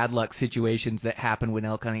many bad luck situations that happen when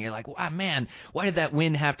elk hunting. You're like, wow, man, why did that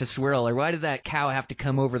wind have to swirl, or why did that cow have to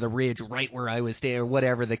come over the ridge right where I was staying, or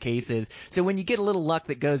whatever the case is. So when you get a little luck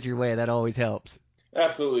that goes your way, that always helps.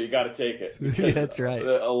 Absolutely, you got to take it. Because that's right.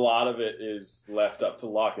 A lot of it is left up to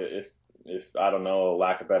luck, if I don't know,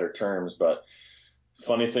 lack of better terms. But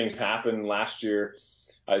funny things happened last year.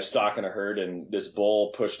 I was stalking a herd, and this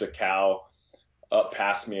bull pushed a cow up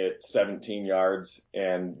past me at 17 yards,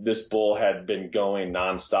 and this bull had been going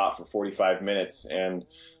nonstop for 45 minutes. And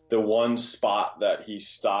the one spot that he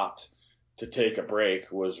stopped to take a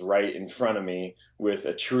break was right in front of me with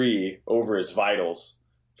a tree over his vitals.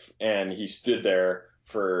 And he stood there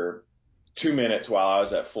for 2 minutes while I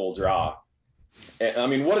was at full draw. And, I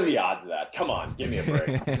mean, what are the odds of that? Come on, give me a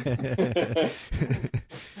break.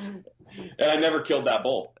 And I never killed that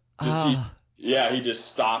bull. He just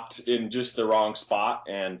stopped in just the wrong spot,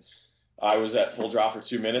 and I was at full draw for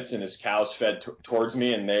 2 minutes, and his cows fed towards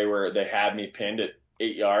me, and they had me pinned at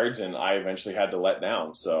 8 yards, and I eventually had to let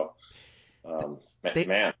down. So,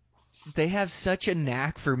 man. They have such a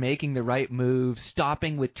knack for making the right move,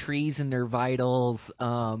 stopping with trees in their vitals,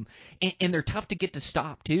 and they're tough to get to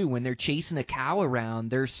stop too. When they're chasing a cow around,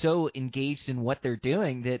 they're so engaged in what they're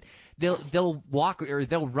doing that they'll walk or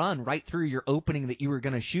they'll run right through your opening that you were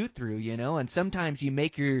going to shoot through, you know. And sometimes you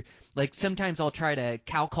make sometimes I'll try to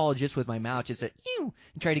cow call just with my mouth, just and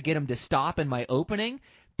try to get them to stop in my opening,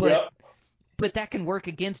 but. Yep. But that can work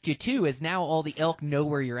against you too, as now all the elk know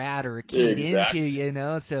where you're at or are keyed into, you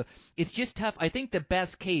know. So it's just tough. I think the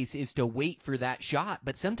best case is to wait for that shot,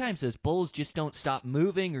 but sometimes those bulls just don't stop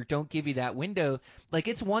moving or don't give you that window. Like,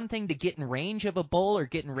 it's one thing to get in range of a bull or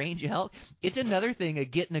get in range of elk. It's another thing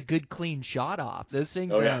of getting a good clean shot off. Those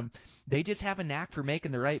things, they just have a knack for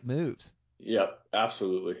making the right moves. Yep,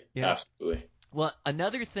 absolutely. Yeah. Absolutely. Well,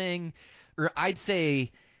 another thing, or I'd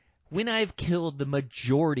say, when I've killed the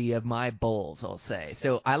majority of my bulls, I'll say.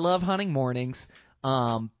 So I love hunting mornings,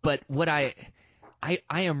 but what I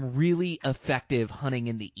am really effective hunting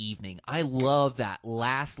in the evening. I love that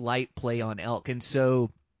last light play on elk, and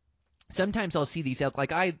so sometimes I'll see these elk.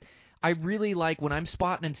 Like I really like, when I'm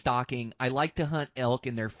spotting and stalking, I like to hunt elk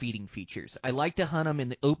in their feeding features. I like to hunt them in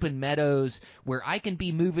the open meadows where I can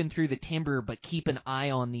be moving through the timber but keep an eye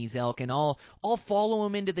on these elk, and I'll follow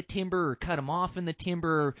them into the timber or cut them off in the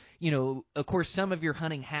timber. You know, of course, some of your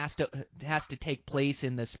hunting has to take place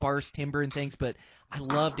in the sparse timber and things, but I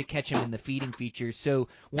love to catch them in the feeding features. So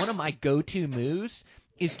one of my go-to moves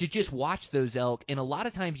is to just watch those elk, and a lot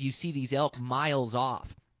of times you see these elk miles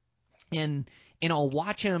off. And I'll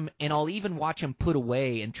watch them, and I'll even watch them put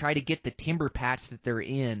away and try to get the timber patch that they're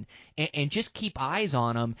in, and just keep eyes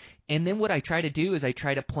on them. And then what I try to do is I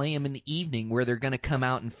try to play them in the evening where they're going to come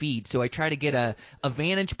out and feed. So I try to get a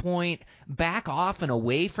vantage point back off and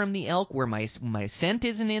away from the elk where my scent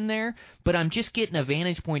isn't in there, but I'm just getting a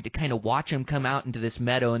vantage point to kind of watch them come out into this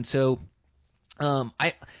meadow. And so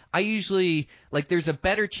I usually, like, there's a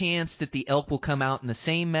better chance that the elk will come out in the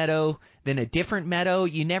same meadow than a different meadow.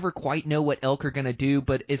 You never quite know what elk are going to do,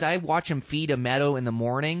 but as I watch them feed a meadow in the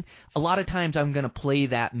morning, a lot of times I'm going to play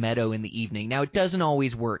that meadow in the evening. Now, it doesn't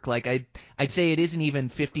always work. Like, I'd say it isn't even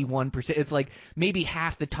 51%. It's like maybe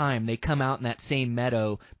half the time they come out in that same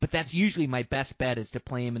meadow, but that's usually my best bet, is to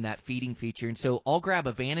play them in that feeding feature. And so I'll grab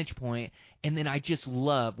a vantage point, and then I just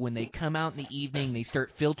love when they come out in the evening, they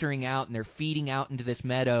start filtering out, and they're feeding out into this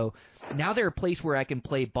meadow. Now they're a place where I can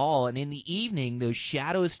play ball, and in the evening, those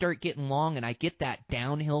shadows start getting long, and I get that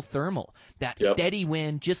downhill thermal, that steady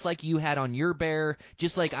wind, just like you had on your bear,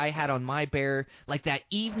 just like I had on my bear. Like that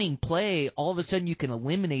evening play, all of a sudden you can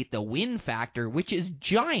eliminate the wind factor, which is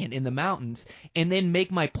giant in the mountains, and then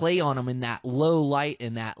make my play on them in that low light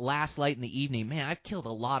and that last light in the evening. Man, I've killed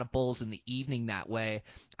a lot of bulls in the evening that way.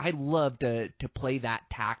 I love to play that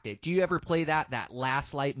tactic. Do you ever play that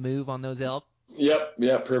last light move on those elk? Yep.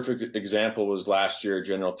 Yeah. Perfect example was last year,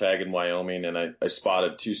 General Tag in Wyoming, and I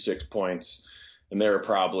spotted 2 6 points, and they were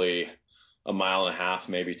probably 1.5 miles,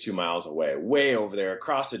 maybe 2 miles away, way over there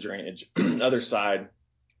across the drainage, other side.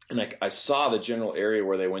 And I saw the general area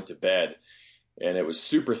where they went to bed, and it was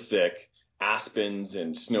super thick, aspens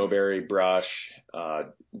and snowberry brush,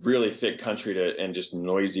 really thick country and just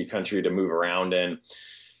noisy country to move around in.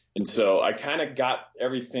 And so I kind of got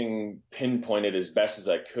everything pinpointed as best as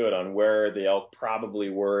I could on where the elk probably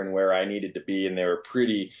were and where I needed to be. And they were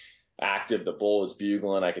pretty active. The bull was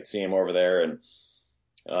bugling. I could see him over there. And,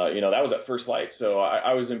 that was at first light. So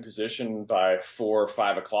I was in position by 4 or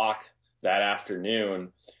 5 o'clock that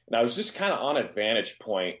afternoon. And I was just kind of on a vantage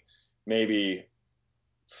point, maybe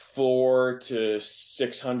 400 to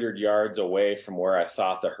 600 yards away from where I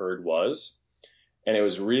thought the herd was. And it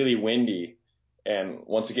was really windy. And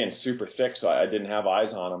once again, super thick, so I didn't have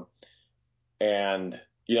eyes on them. And,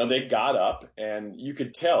 they got up, and you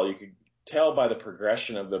could tell by the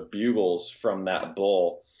progression of the bugles from that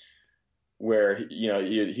bull where,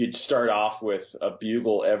 he'd start off with a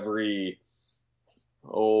bugle every,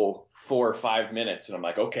 4 or 5 minutes. And I'm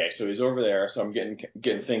like, okay, so he's over there. So I'm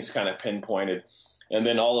getting things kind of pinpointed. And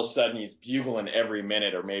then all of a sudden he's bugling every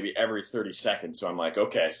minute or maybe every 30 seconds. So I'm like,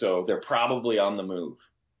 okay, so they're probably on the move.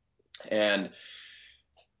 And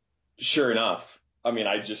sure enough,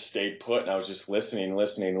 I just stayed put, and I was just listening.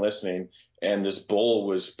 And this bull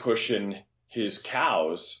was pushing his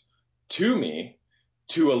cows to me,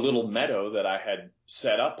 to a little meadow that I had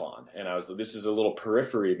set up on. And this is a little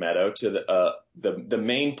periphery meadow to the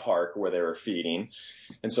main park where they were feeding.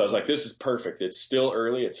 And so I was like, this is perfect. It's still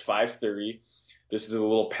early. It's 5:30. This is a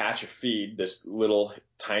little patch of feed, this little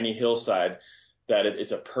tiny hillside that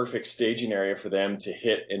it's a perfect staging area for them to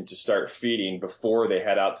hit and to start feeding before they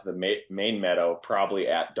head out to the main meadow, probably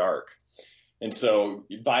at dark. And so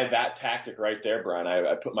by that tactic right there, Brian,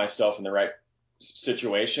 I put myself in the right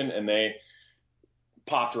situation, and they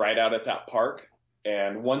popped right out at that park.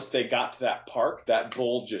 And once they got to that park, that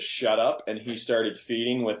bull just shut up and he started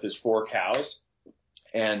feeding with his 4 cows.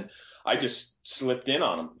 And I just slipped in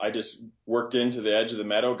on him. I just worked into the edge of the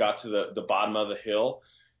meadow, got to the bottom of the hill.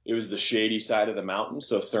 It was the shady side of the mountain.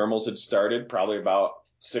 So thermals had started probably about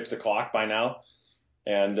 6 o'clock by now.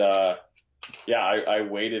 And, I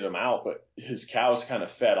waited him out, but his cows kind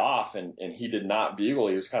of fed off and he did not bugle.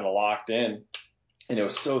 He was kind of locked in, and it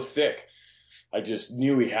was so thick. I just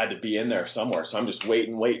knew he had to be in there somewhere. So I'm just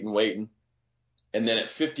waiting. And then at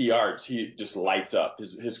 50 yards, he just lights up.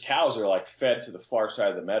 His cows are like fed to the far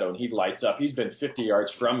side of the meadow, and he lights up. He's been 50 yards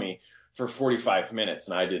from me for 45 minutes,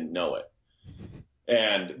 and I didn't know it.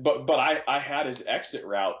 But I had his exit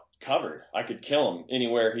route covered. I could kill him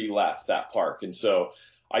anywhere he left that park. And so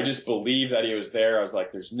I just believed that he was there. I was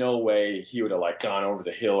like, there's no way he would have like gone over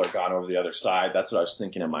the hill or gone over the other side. That's what I was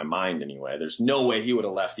thinking in my mind anyway. There's no way he would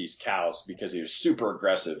have left these cows because he was super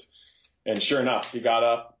aggressive. And sure enough, he got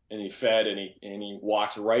up and he fed and he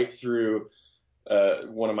walked right through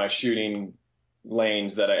one of my shooting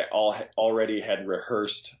lanes that I already had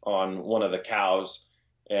rehearsed on one of the cows.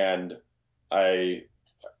 And I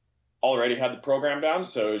already had the program down,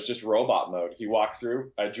 so it was just robot mode. He walked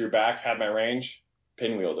through, I drew back, had my range,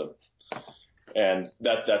 pinwheeled him. And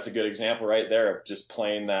that's a good example right there of just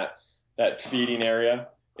playing that feeding area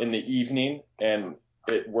in the evening, and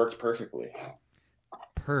it worked perfectly.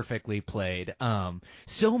 Perfectly played.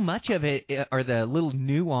 So much of it are the little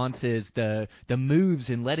nuances, the moves,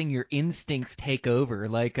 and letting your instincts take over.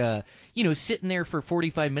 Like, sitting there for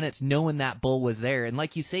 45 minutes knowing that bull was there. And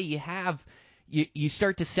like you say, you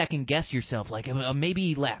start to second guess yourself, like maybe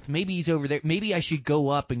he left, maybe he's over there, maybe I should go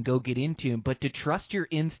up and go get into him. But to trust your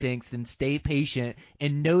instincts and stay patient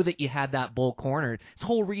and know that you had that bull cornered. It's the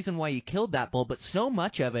whole reason why you killed that bull. But so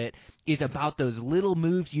much of it is about those little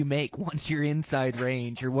moves you make once you're inside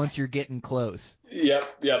range or once you're getting close. Yeah.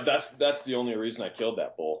 That's the only reason I killed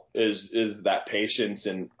that bull is that patience,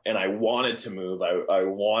 and I wanted to move. I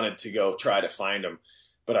wanted to go try to find him,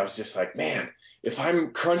 but I was just like, man, if I'm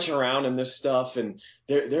crunching around in this stuff and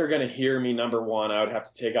they're going to hear me, number one, I would have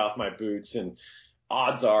to take off my boots, and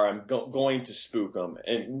odds are I'm going to spook them.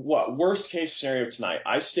 And what worst case scenario tonight,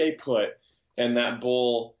 I stay put and that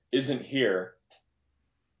bull isn't here.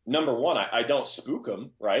 Number one, I don't spook them,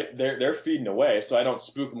 right? They're feeding away. So I don't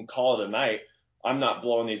spook them, call it a night. I'm not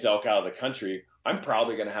blowing these elk out of the country. I'm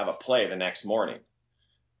probably going to have a play the next morning.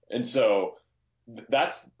 And so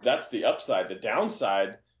that's the upside. The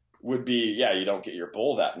downside would be, you don't get your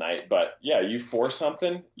bull that night, but you force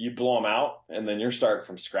something, you blow them out, and then you're starting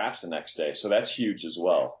from scratch the next day. So that's huge as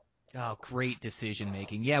well. Oh, great decision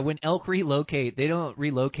making. Yeah, when elk relocate, they don't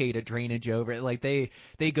relocate a drainage over. Like they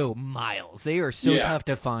go miles. They are so tough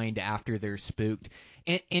to find after they're spooked.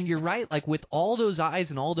 And you're right. Like with all those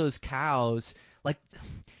eyes and all those cows, like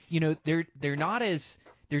they're not as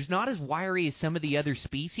wiry as some of the other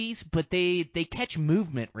species, but they catch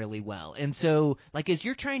movement really well. And so, like, as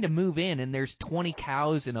you're trying to move in and there's 20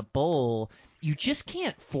 cows and a bull, you just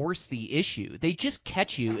can't force the issue. They just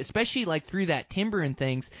catch you, especially like through that timber and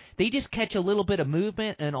things. They just catch a little bit of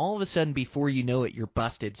movement, and all of a sudden, before you know it, you're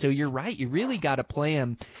busted. So you're right. You really got to play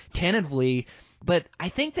them tentatively. But I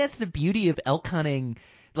think that's the beauty of elk hunting.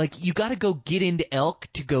 Like, you got to go get into elk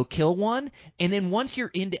to go kill one, and then once you're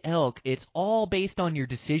into elk, it's all based on your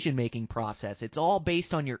decision-making process. It's all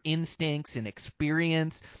based on your instincts and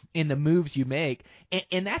experience and the moves you make,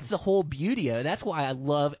 and that's the whole beauty of it. That's why I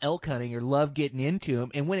love elk hunting or love getting into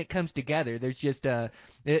them, and when it comes together, there's just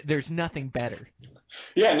there's nothing better.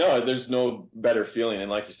 Yeah, no, there's no better feeling, and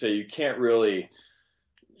like you say, you can't really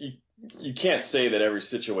you can't say that every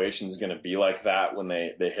situation is going to be like that when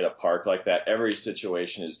they hit a park like that. Every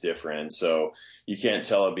situation is different. So you can't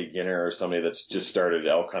tell a beginner or somebody that's just started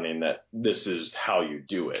elk hunting that this is how you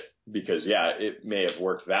do it, because it may have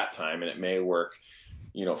worked that time and it may work,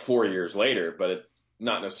 4 years later, but it's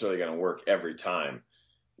not necessarily going to work every time.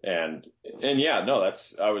 I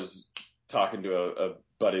was talking to a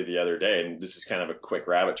buddy the other day, and this is kind of a quick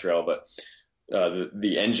rabbit trail, but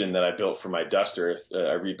the engine that I built for my Duster,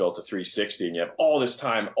 I rebuilt a 360, and you have all this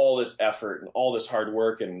time, all this effort, and all this hard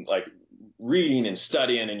work, and like reading and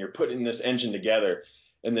studying, and you're putting this engine together,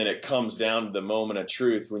 and then it comes down to the moment of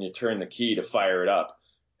truth when you turn the key to fire it up.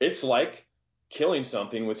 It's like killing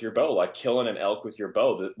something with your bow, like killing an elk with your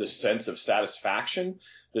bow. The sense of satisfaction,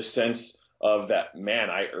 the sense of that, man,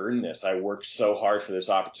 I earned this. I worked so hard for this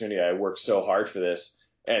opportunity. I worked so hard for this,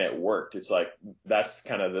 and it worked. It's like, that's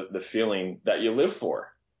kind of the feeling that you live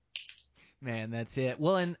for. Man, that's it.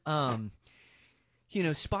 Well, and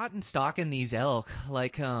spot and stalking these elk,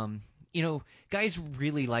 like guys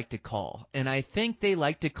really like to call, and I think they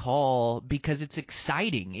like to call because it's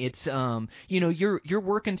exciting. It's you're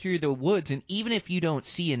working through the woods, and even if you don't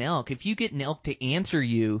see an elk, if you get an elk to answer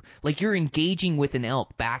you, like you're engaging with an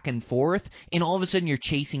elk back and forth, and all of a sudden you're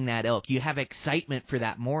chasing that elk. You have excitement for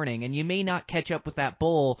that morning, and you may not catch up with that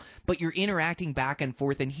bull, but you're interacting back and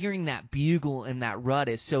forth, and hearing that bugle and that rut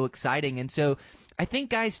is so exciting. And so I think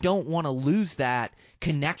guys don't want to lose that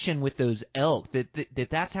connection with those elk,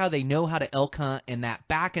 that's how they know how to elk hunt, and that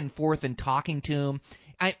back and forth and talking to them.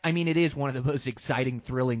 I mean, it is one of the most exciting,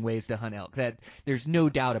 thrilling ways to hunt elk. That there's no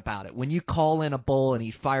doubt about it. When you call in a bull and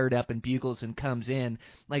he's fired up and bugles and comes in,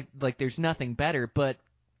 like there's nothing better. But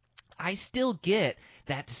I still get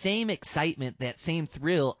that same excitement, that same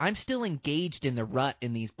thrill. I'm still engaged in the rut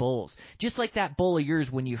in these bulls. Just like that bull of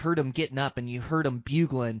yours when you heard him getting up and you heard him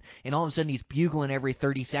bugling, and all of a sudden he's bugling every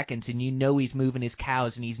 30 seconds, and you know he's moving his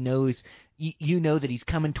cows, and you know that he's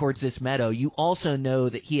coming towards this meadow. You also know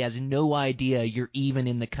that he has no idea you're even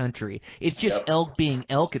in the country. It's just elk being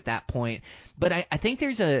elk at that point. But I think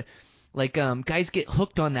there's guys get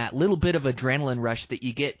hooked on that little bit of adrenaline rush that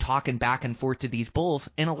you get talking back and forth to these bulls.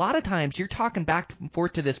 And a lot of times you're talking back and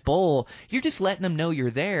forth to this bull, you're just letting him know you're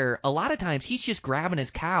there. A lot of times he's just grabbing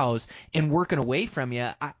his cows and working away from you.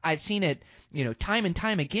 I've seen it, time and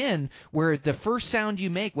time again, where the first sound you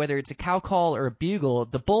make, whether it's a cow call or a bugle,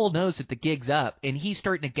 the bull knows that the gig's up, and he's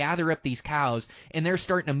starting to gather up these cows, and they're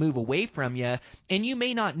starting to move away from you. And you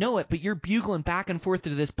may not know it, but you're bugling back and forth to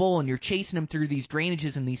this bull, and you're chasing him through these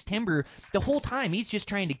drainages and these timber. The whole time he's just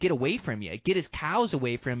trying to get away from you, get his cows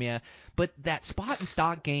away from you. But that spot and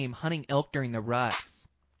stalk game, hunting elk during the rut,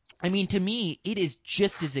 I mean, to me, it is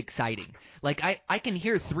just as exciting. Like, I can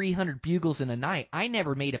hear 300 bugles in a night. I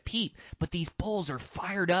never made a peep, but these bulls are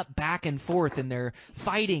fired up back and forth, and they're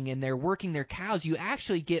fighting, and they're working their cows. You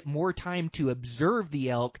actually get more time to observe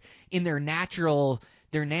the elk in their natural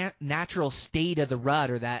state of the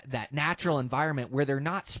rut, or that natural environment where they're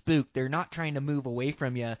not spooked. They're not trying to move away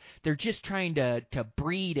from you. They're just trying to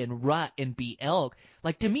breed and rut and be elk.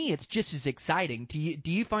 Like, to me, it's just as exciting.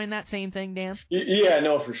 Do you find that same thing, Dan? Yeah,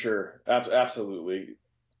 no, for sure. Absolutely.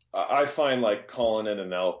 I find like calling in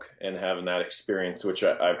an elk and having that experience, which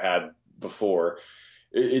I've had before,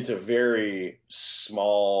 it's a very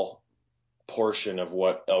small portion of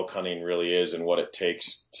what elk hunting really is and what it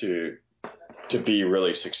takes to be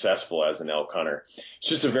really successful as an elk hunter. It's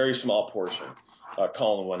just a very small portion.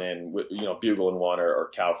 Calling one in, bugling one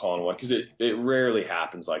or cow calling one, because it rarely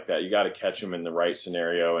happens like that. You got to catch them in the right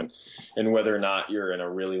scenario, and whether or not you're in a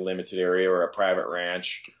really limited area or a private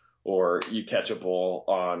ranch, or you catch a bull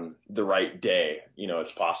on the right day,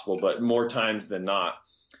 it's possible. But more times than not,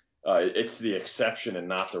 it's the exception and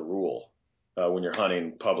not the rule when you're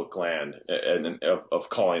hunting public land and of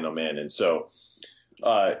calling them in. And so,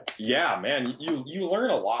 yeah, man, you learn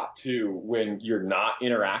a lot too when you're not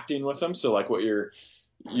interacting with them. So like what you're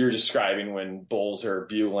describing, when bulls are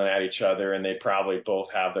bugling at each other and they probably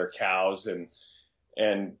both have their cows,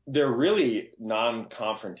 and they're really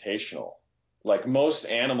non-confrontational. Like most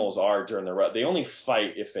animals are during the rut. They only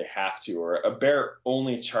fight if they have to, or a bear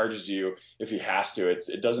only charges you if he has to.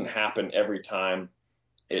 It doesn't happen every time.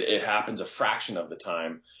 It happens a fraction of the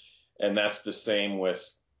time. And that's the same with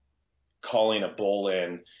calling a bull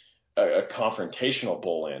in, a confrontational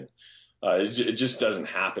bull in. It just doesn't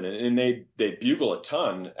happen. And they bugle a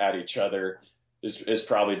ton at each other is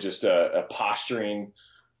probably just a posturing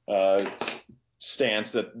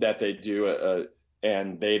stance that they do,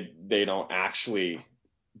 and they don't actually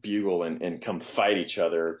bugle and come fight each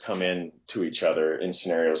other, come in to each other in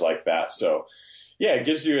scenarios like that. So yeah, it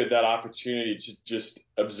gives you that opportunity to just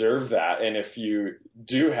observe that. And if you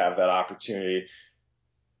do have that opportunity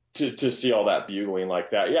to see all that bugling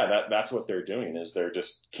like that, yeah, that's what they're doing, is they're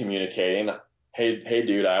just communicating. Hey,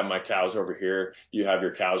 dude, I have my cows over here. You have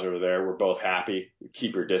your cows over there. We're both happy.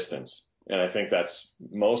 Keep your distance. And I think that's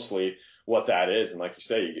mostly what that is. And like you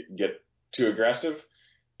say, you get too aggressive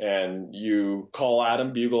and you call at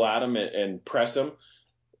them, bugle at them, and press them.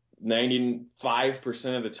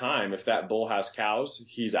 95% of the time, if that bull has cows,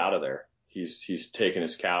 he's out of there. He's taking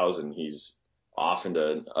his cows and he's off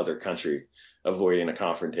into other country, avoiding a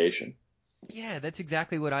confrontation. Yeah, that's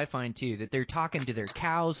exactly what I find too, that they're talking to their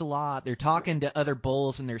cows a lot, they're talking to other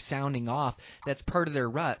bulls and they're sounding off. That's part of their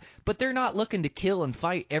rut. But they're not looking to kill and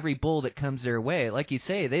fight every bull that comes their way. Like you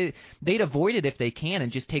say, they'd avoid it if they can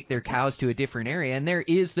and just take their cows to a different area. And there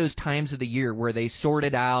is those times of the year where they sort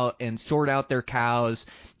it out and sort out their cows,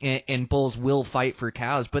 and bulls will fight for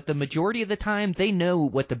cows. But the majority of the time, they know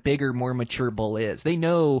what the bigger, more mature bull is. They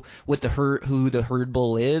know what who the herd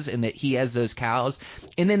bull is and that he has those cows.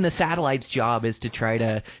 And then the satellite's job is to try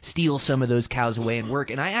to steal some of those cows away and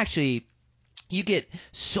work. And you get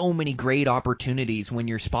so many great opportunities when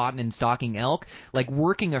you're spotting and stalking elk. Like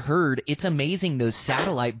working a herd, it's amazing those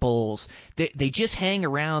satellite bulls. They just hang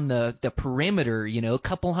around the perimeter, a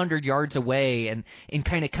couple 100 yards away and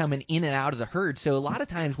kind of coming in and out of the herd. So a lot of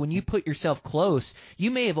times when you put yourself close,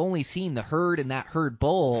 you may have only seen the herd and that herd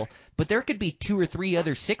bull, but there could be 2 or 3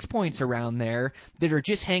 other 6 points around there that are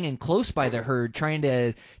just hanging close by the herd, trying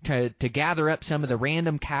to gather up some of the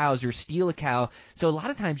random cows or steal a cow. So a lot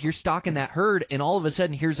of times you're stalking that herd, and all of a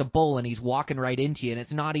sudden here's a bull, and he's walking right into you, and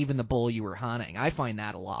it's not even the bull you were hunting. I find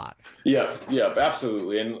that a lot. Yeah,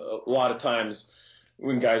 absolutely. And a lot of times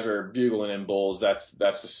when guys are bugling in bulls, that's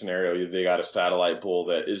the scenario. They got a satellite bull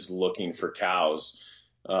that is looking for cows,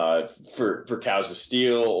 for cows to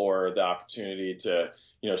steal, or the opportunity to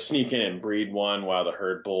sneak in and breed one while the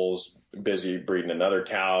herd bull's busy breeding another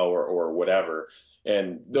cow or whatever.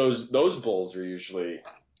 And those bulls are usually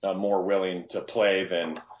more willing to play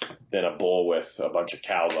than a bull with a bunch of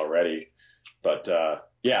cows already. But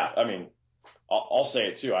I mean, I'll say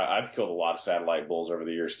it too. I've killed a lot of satellite bulls over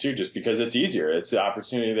the years too, just because it's easier. It's the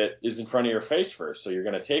opportunity that is in front of your face first, so you're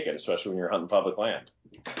going to take it, especially when you're hunting public land.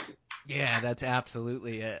 Yeah, that's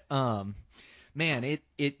absolutely it. Man,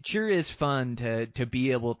 it sure is fun to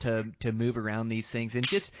be able to move around these things, and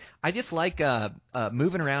I just like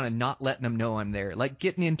moving around and not letting them know I'm there. Like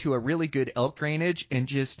getting into a really good elk drainage and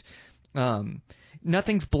just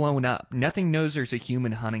nothing's blown up. Nothing knows there's a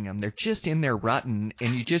human hunting them. They're just in there rutting, and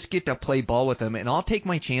you just get to play ball with them. And I'll take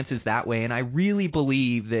my chances that way. And I really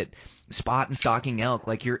believe that spot and stalking elk,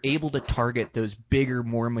 like you're able to target those bigger,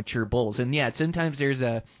 more mature bulls. And yeah, sometimes there's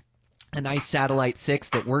a nice satellite 6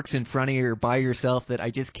 that works in front of you or by yourself that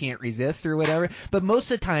I just can't resist or whatever. But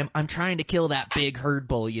most of the time, I'm trying to kill that big herd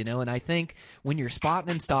bull, and I think when you're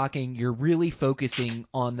spotting and stalking, you're really focusing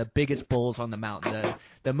on the biggest bulls on the mountain,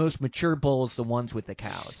 the most mature bulls, the ones with the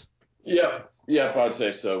cows. Yep, I'd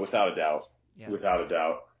say so, without a doubt. Yeah. Without a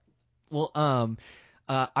doubt. Well,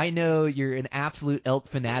 I know you're an absolute elk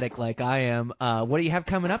fanatic like I am. What do you have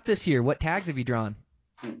coming up this year? What tags have you drawn?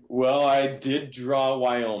 Well, I did draw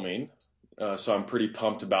Wyoming, so I'm pretty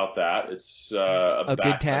pumped about that. It's a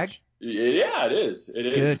good tag? Yeah, it is. It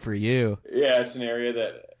is. Good for you. Yeah, it's an area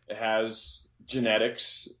that has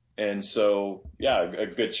genetics, and so, yeah, a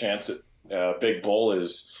good chance that Big Bull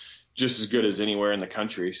is just as good as anywhere in the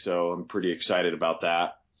country, so I'm pretty excited about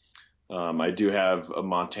that. I do have a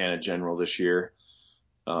Montana General this year.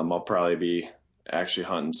 I'll probably be actually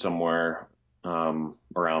hunting somewhere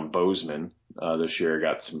around Bozeman this year. I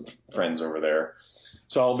got some friends over there.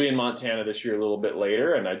 So I'll be in Montana this year a little bit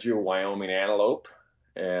later, and I drew a Wyoming antelope,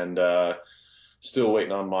 and still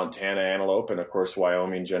waiting on Montana antelope, and of course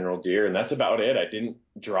Wyoming general deer, and that's about it. I didn't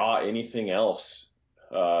draw anything else,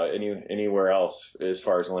 anywhere else as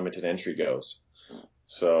far as limited entry goes.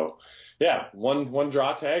 So yeah, one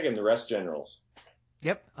draw tag and the rest generals.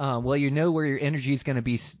 Yep. Well, you know where your energy is going to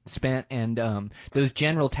be spent, and those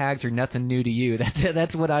general tags are nothing new to you.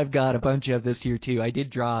 That's what I've got a bunch of this year too. I did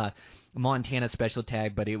draw a Montana special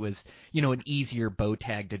tag, but it was an easier bow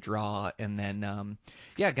tag to draw, and then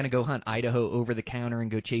gonna go hunt Idaho over the counter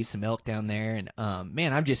and go chase some elk down there. And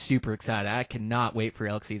man, I'm just super excited. I cannot wait for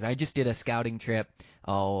elk season. I just did a scouting trip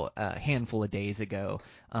a handful of days ago,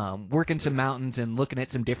 working some mountains and looking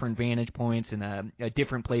at some different vantage points and a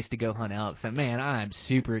different place to go hunt elk. So man, I'm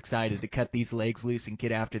super excited to cut these legs loose and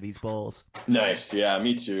get after these bulls. Nice. Yeah,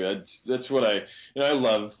 me too. That's what I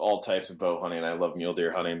love all types of bow hunting. I love mule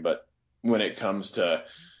deer hunting, but when it comes to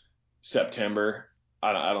September,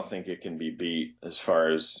 I don't think it can be beat as far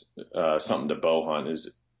as something to bow hunt.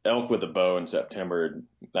 Is elk with a bow in September.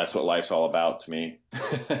 That's what life's all about to me.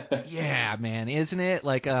 Yeah, man, isn't it?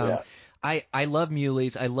 Like, Yeah. I love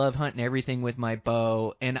muleys. I love hunting everything with my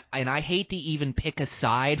bow, and I hate to even pick a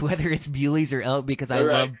side, whether it's muleys or elk, because I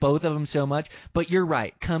love both of them so much. But you're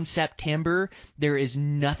right. Come September, there is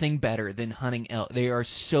nothing better than hunting elk. They are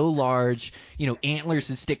so large, antlers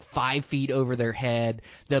that stick 5 feet over their head.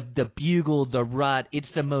 The bugle, the rut.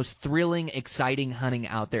 It's the most thrilling, exciting hunting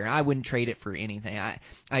out there. I wouldn't trade it for anything.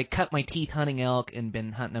 I cut my teeth hunting elk and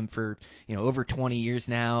been hunting them for over 20 years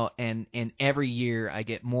now, and every year I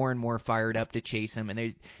get more and more fun fired up to chase them,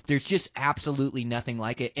 and there's just absolutely nothing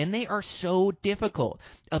like it, and they are so difficult.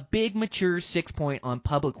 A big mature 6-point on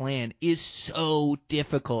public land is so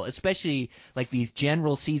difficult, especially like these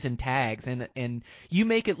general season tags, and you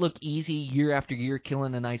make it look easy year after year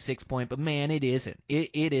killing a nice 6-point, but man, it isn't.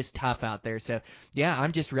 It is tough out there. So yeah,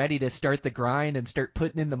 I'm just ready to start the grind and start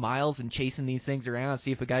putting in the miles and chasing these things around,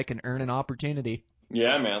 see if a guy can earn an opportunity.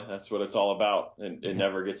 Yeah, man, that's what it's all about. And it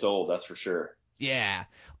never gets old, that's for sure. Yeah.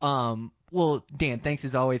 Well, Dan, thanks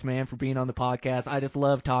as always, man, for being on the podcast. I just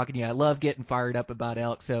love talking to you. I love getting fired up about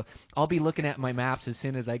elk. So I'll be looking at my maps as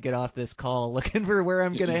soon as I get off this call, looking for where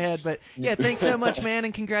I'm gonna head. But yeah, thanks so much, man,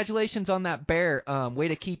 and congratulations on that bear. Way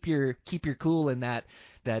to keep your cool in that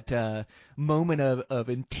moment of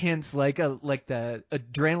intense, like the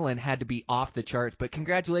adrenaline had to be off the charts. But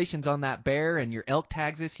congratulations on that bear and your elk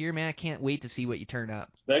tags this year, man. I can't wait to see what you turn up.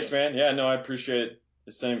 Thanks, man. Yeah, no, I appreciate it.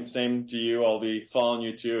 Same to you. I'll be following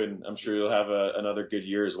you too, and I'm sure you'll have another good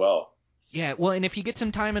year as well. Yeah, well, and if you get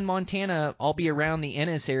some time in Montana, I'll be around the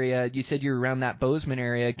Ennis area. You said you're around that Bozeman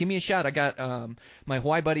area. Give me a shout. I got my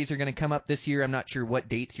Hawaii buddies are going to come up this year. I'm not sure what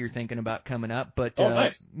dates you're thinking about coming up, but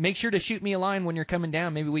nice. Make sure to shoot me a line when you're coming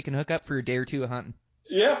down. Maybe we can hook up for a day or two of hunting.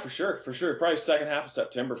 Yeah, for sure. Probably second half of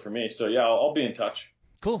September for me. So yeah, I'll be in touch.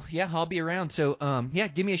 Cool. Yeah, I'll be around. So yeah,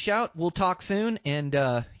 give me a shout. We'll talk soon. And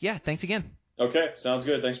yeah, thanks again. Okay, sounds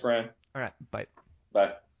good. Thanks, Brian. All right, bye.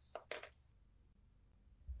 Bye.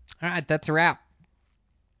 All right, that's a wrap.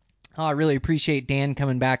 Oh, I really appreciate Dan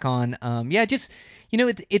coming back on. Yeah, just,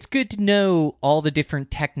 it's good to know all the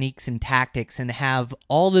different techniques and tactics and have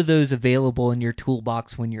all of those available in your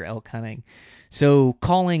toolbox when you're elk hunting. So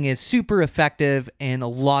calling is super effective, and a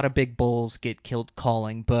lot of big bulls get killed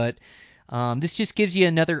calling, but this just gives you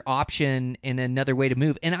another option and another way to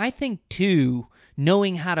move. And I think, too,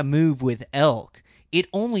 knowing how to move with elk, it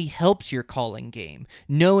only helps your calling game.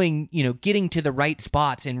 Knowing, getting to the right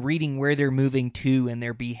spots and reading where they're moving to and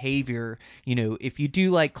their behavior, if you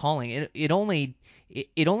do like calling, it only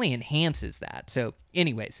enhances that. So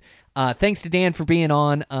anyways, thanks to Dan for being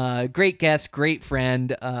on. Great guest, great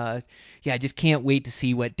friend. Yeah, I just can't wait to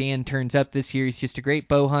see what Dan turns up this year. He's just a great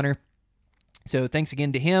bow hunter. So thanks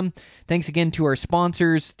again to him. Thanks again to our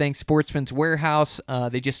sponsors. Thanks Sportsman's Warehouse.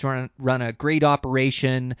 They just run a great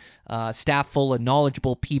operation, staff full of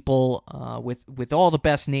knowledgeable people with all the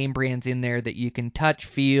best name brands in there that you can touch,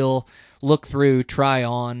 feel, look through, try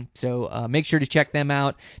on. So make sure to check them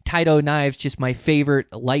out. Taito knives, just my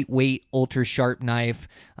favorite lightweight, ultra sharp knife.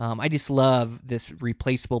 I just love this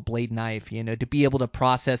replaceable blade knife, to be able to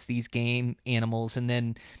process these game animals and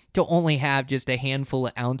then to only have just a handful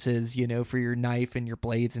of ounces, for your knife and your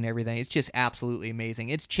blades and everything. It's just absolutely amazing.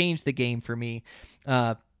 It's changed the game for me.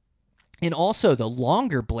 And also the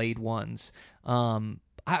longer blade ones.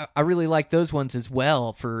 I really like those ones as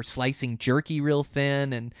well for slicing jerky real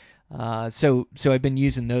thin. And so I've been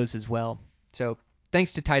using those as well. So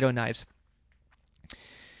thanks to Taito Knives.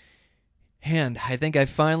 And I think I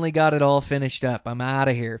finally got it all finished up. I'm out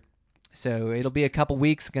of here. So it'll be a couple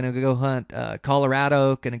weeks. Going to go hunt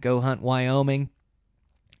Colorado. Going to go hunt Wyoming.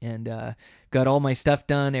 And got all my stuff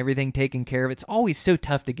done, everything taken care of. It's always so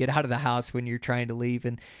tough to get out of the house when you're trying to leave.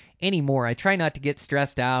 And anymore, I try not to get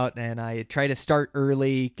stressed out, and I try to start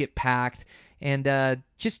early, get packed, and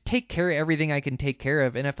just take care of everything I can take care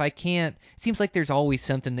of. And if I can't, it seems like there's always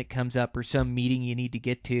something that comes up or some meeting you need to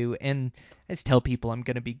get to. And I just tell people I'm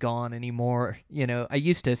going to be gone anymore. I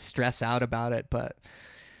used to stress out about it, but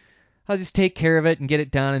I'll just take care of it and get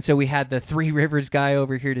it done. And so we had the Three Rivers guy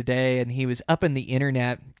over here today, and he was up in the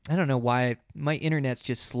internet. I don't know why. My internet's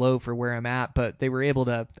just slow for where I'm at, but they were able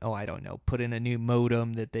to, put in a new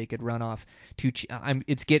modem that they could run off.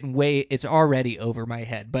 It's already over my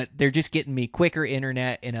head, but they're just getting me quicker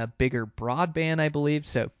internet and a bigger broadband, I believe.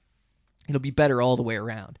 So it'll be better all the way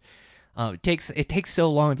around. It takes so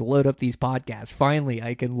long to load up these podcasts. Finally,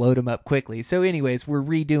 I can load them up quickly. So anyways, we're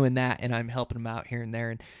redoing that, and I'm helping him out here and there.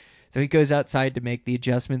 And so he goes outside to make the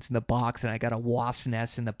adjustments in the box, and I got a wasp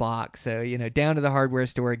nest in the box. So, down to the hardware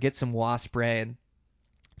store, get some wasp spray and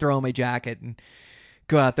throw on my jacket and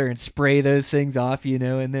go out there and spray those things off,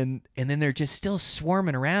 and then they're just still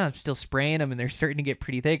swarming around. I'm still spraying them, and they're starting to get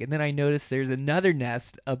pretty thick. And then I notice there's another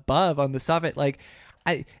nest above on the soffit. Like,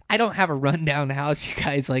 I don't have a rundown house, you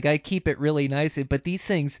guys. Like, I keep it really nice. But these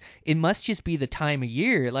things, it must just be the time of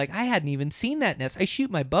year. Like, I hadn't even seen that nest. I shoot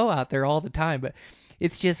my bow out there all the time, but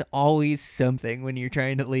it's just always something when you're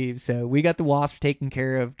trying to leave. So we got the wasp taken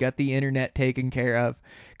care of, got the internet taken care of,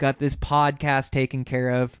 got this podcast taken care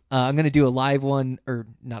of. I'm going to do a live one, or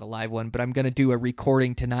not a live one, but I'm going to do a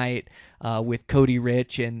recording tonight with Cody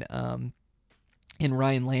Rich and and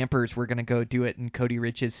Ryan Lampers, we're going to go do it in Cody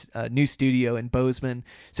Rich's new studio in Bozeman.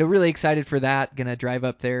 So really excited for that. Going to drive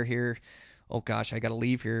up there here. Oh gosh, I got to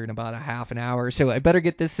leave here in about a half an hour. So I better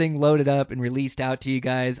get this thing loaded up and released out to you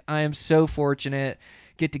guys. I am so fortunate.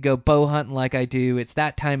 Get to go bow hunting like I do. It's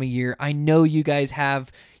that time of year. I know you guys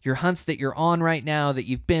have your hunts that you're on right now, that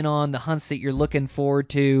you've been on, the hunts that you're looking forward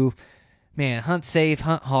to. Man, hunt safe,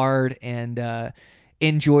 hunt hard, and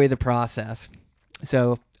enjoy the process.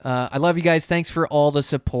 So I love you guys. Thanks for all the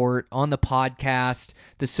support on the podcast,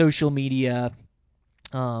 the social media.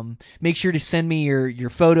 Make sure to send me your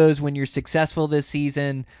photos when you're successful this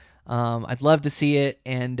season. I'd love to see it.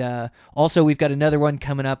 And also, we've got another one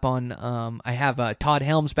coming up on. I have Todd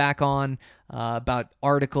Helms back on about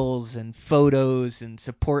articles and photos and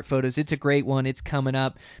support photos. It's a great one. It's coming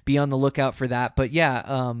up. Be on the lookout for that. But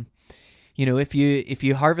yeah, if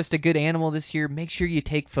you harvest a good animal this year, make sure you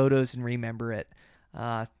take photos and remember it.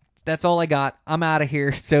 That's all I got. I'm out of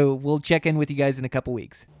here. So we'll check in with you guys in a couple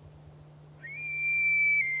weeks.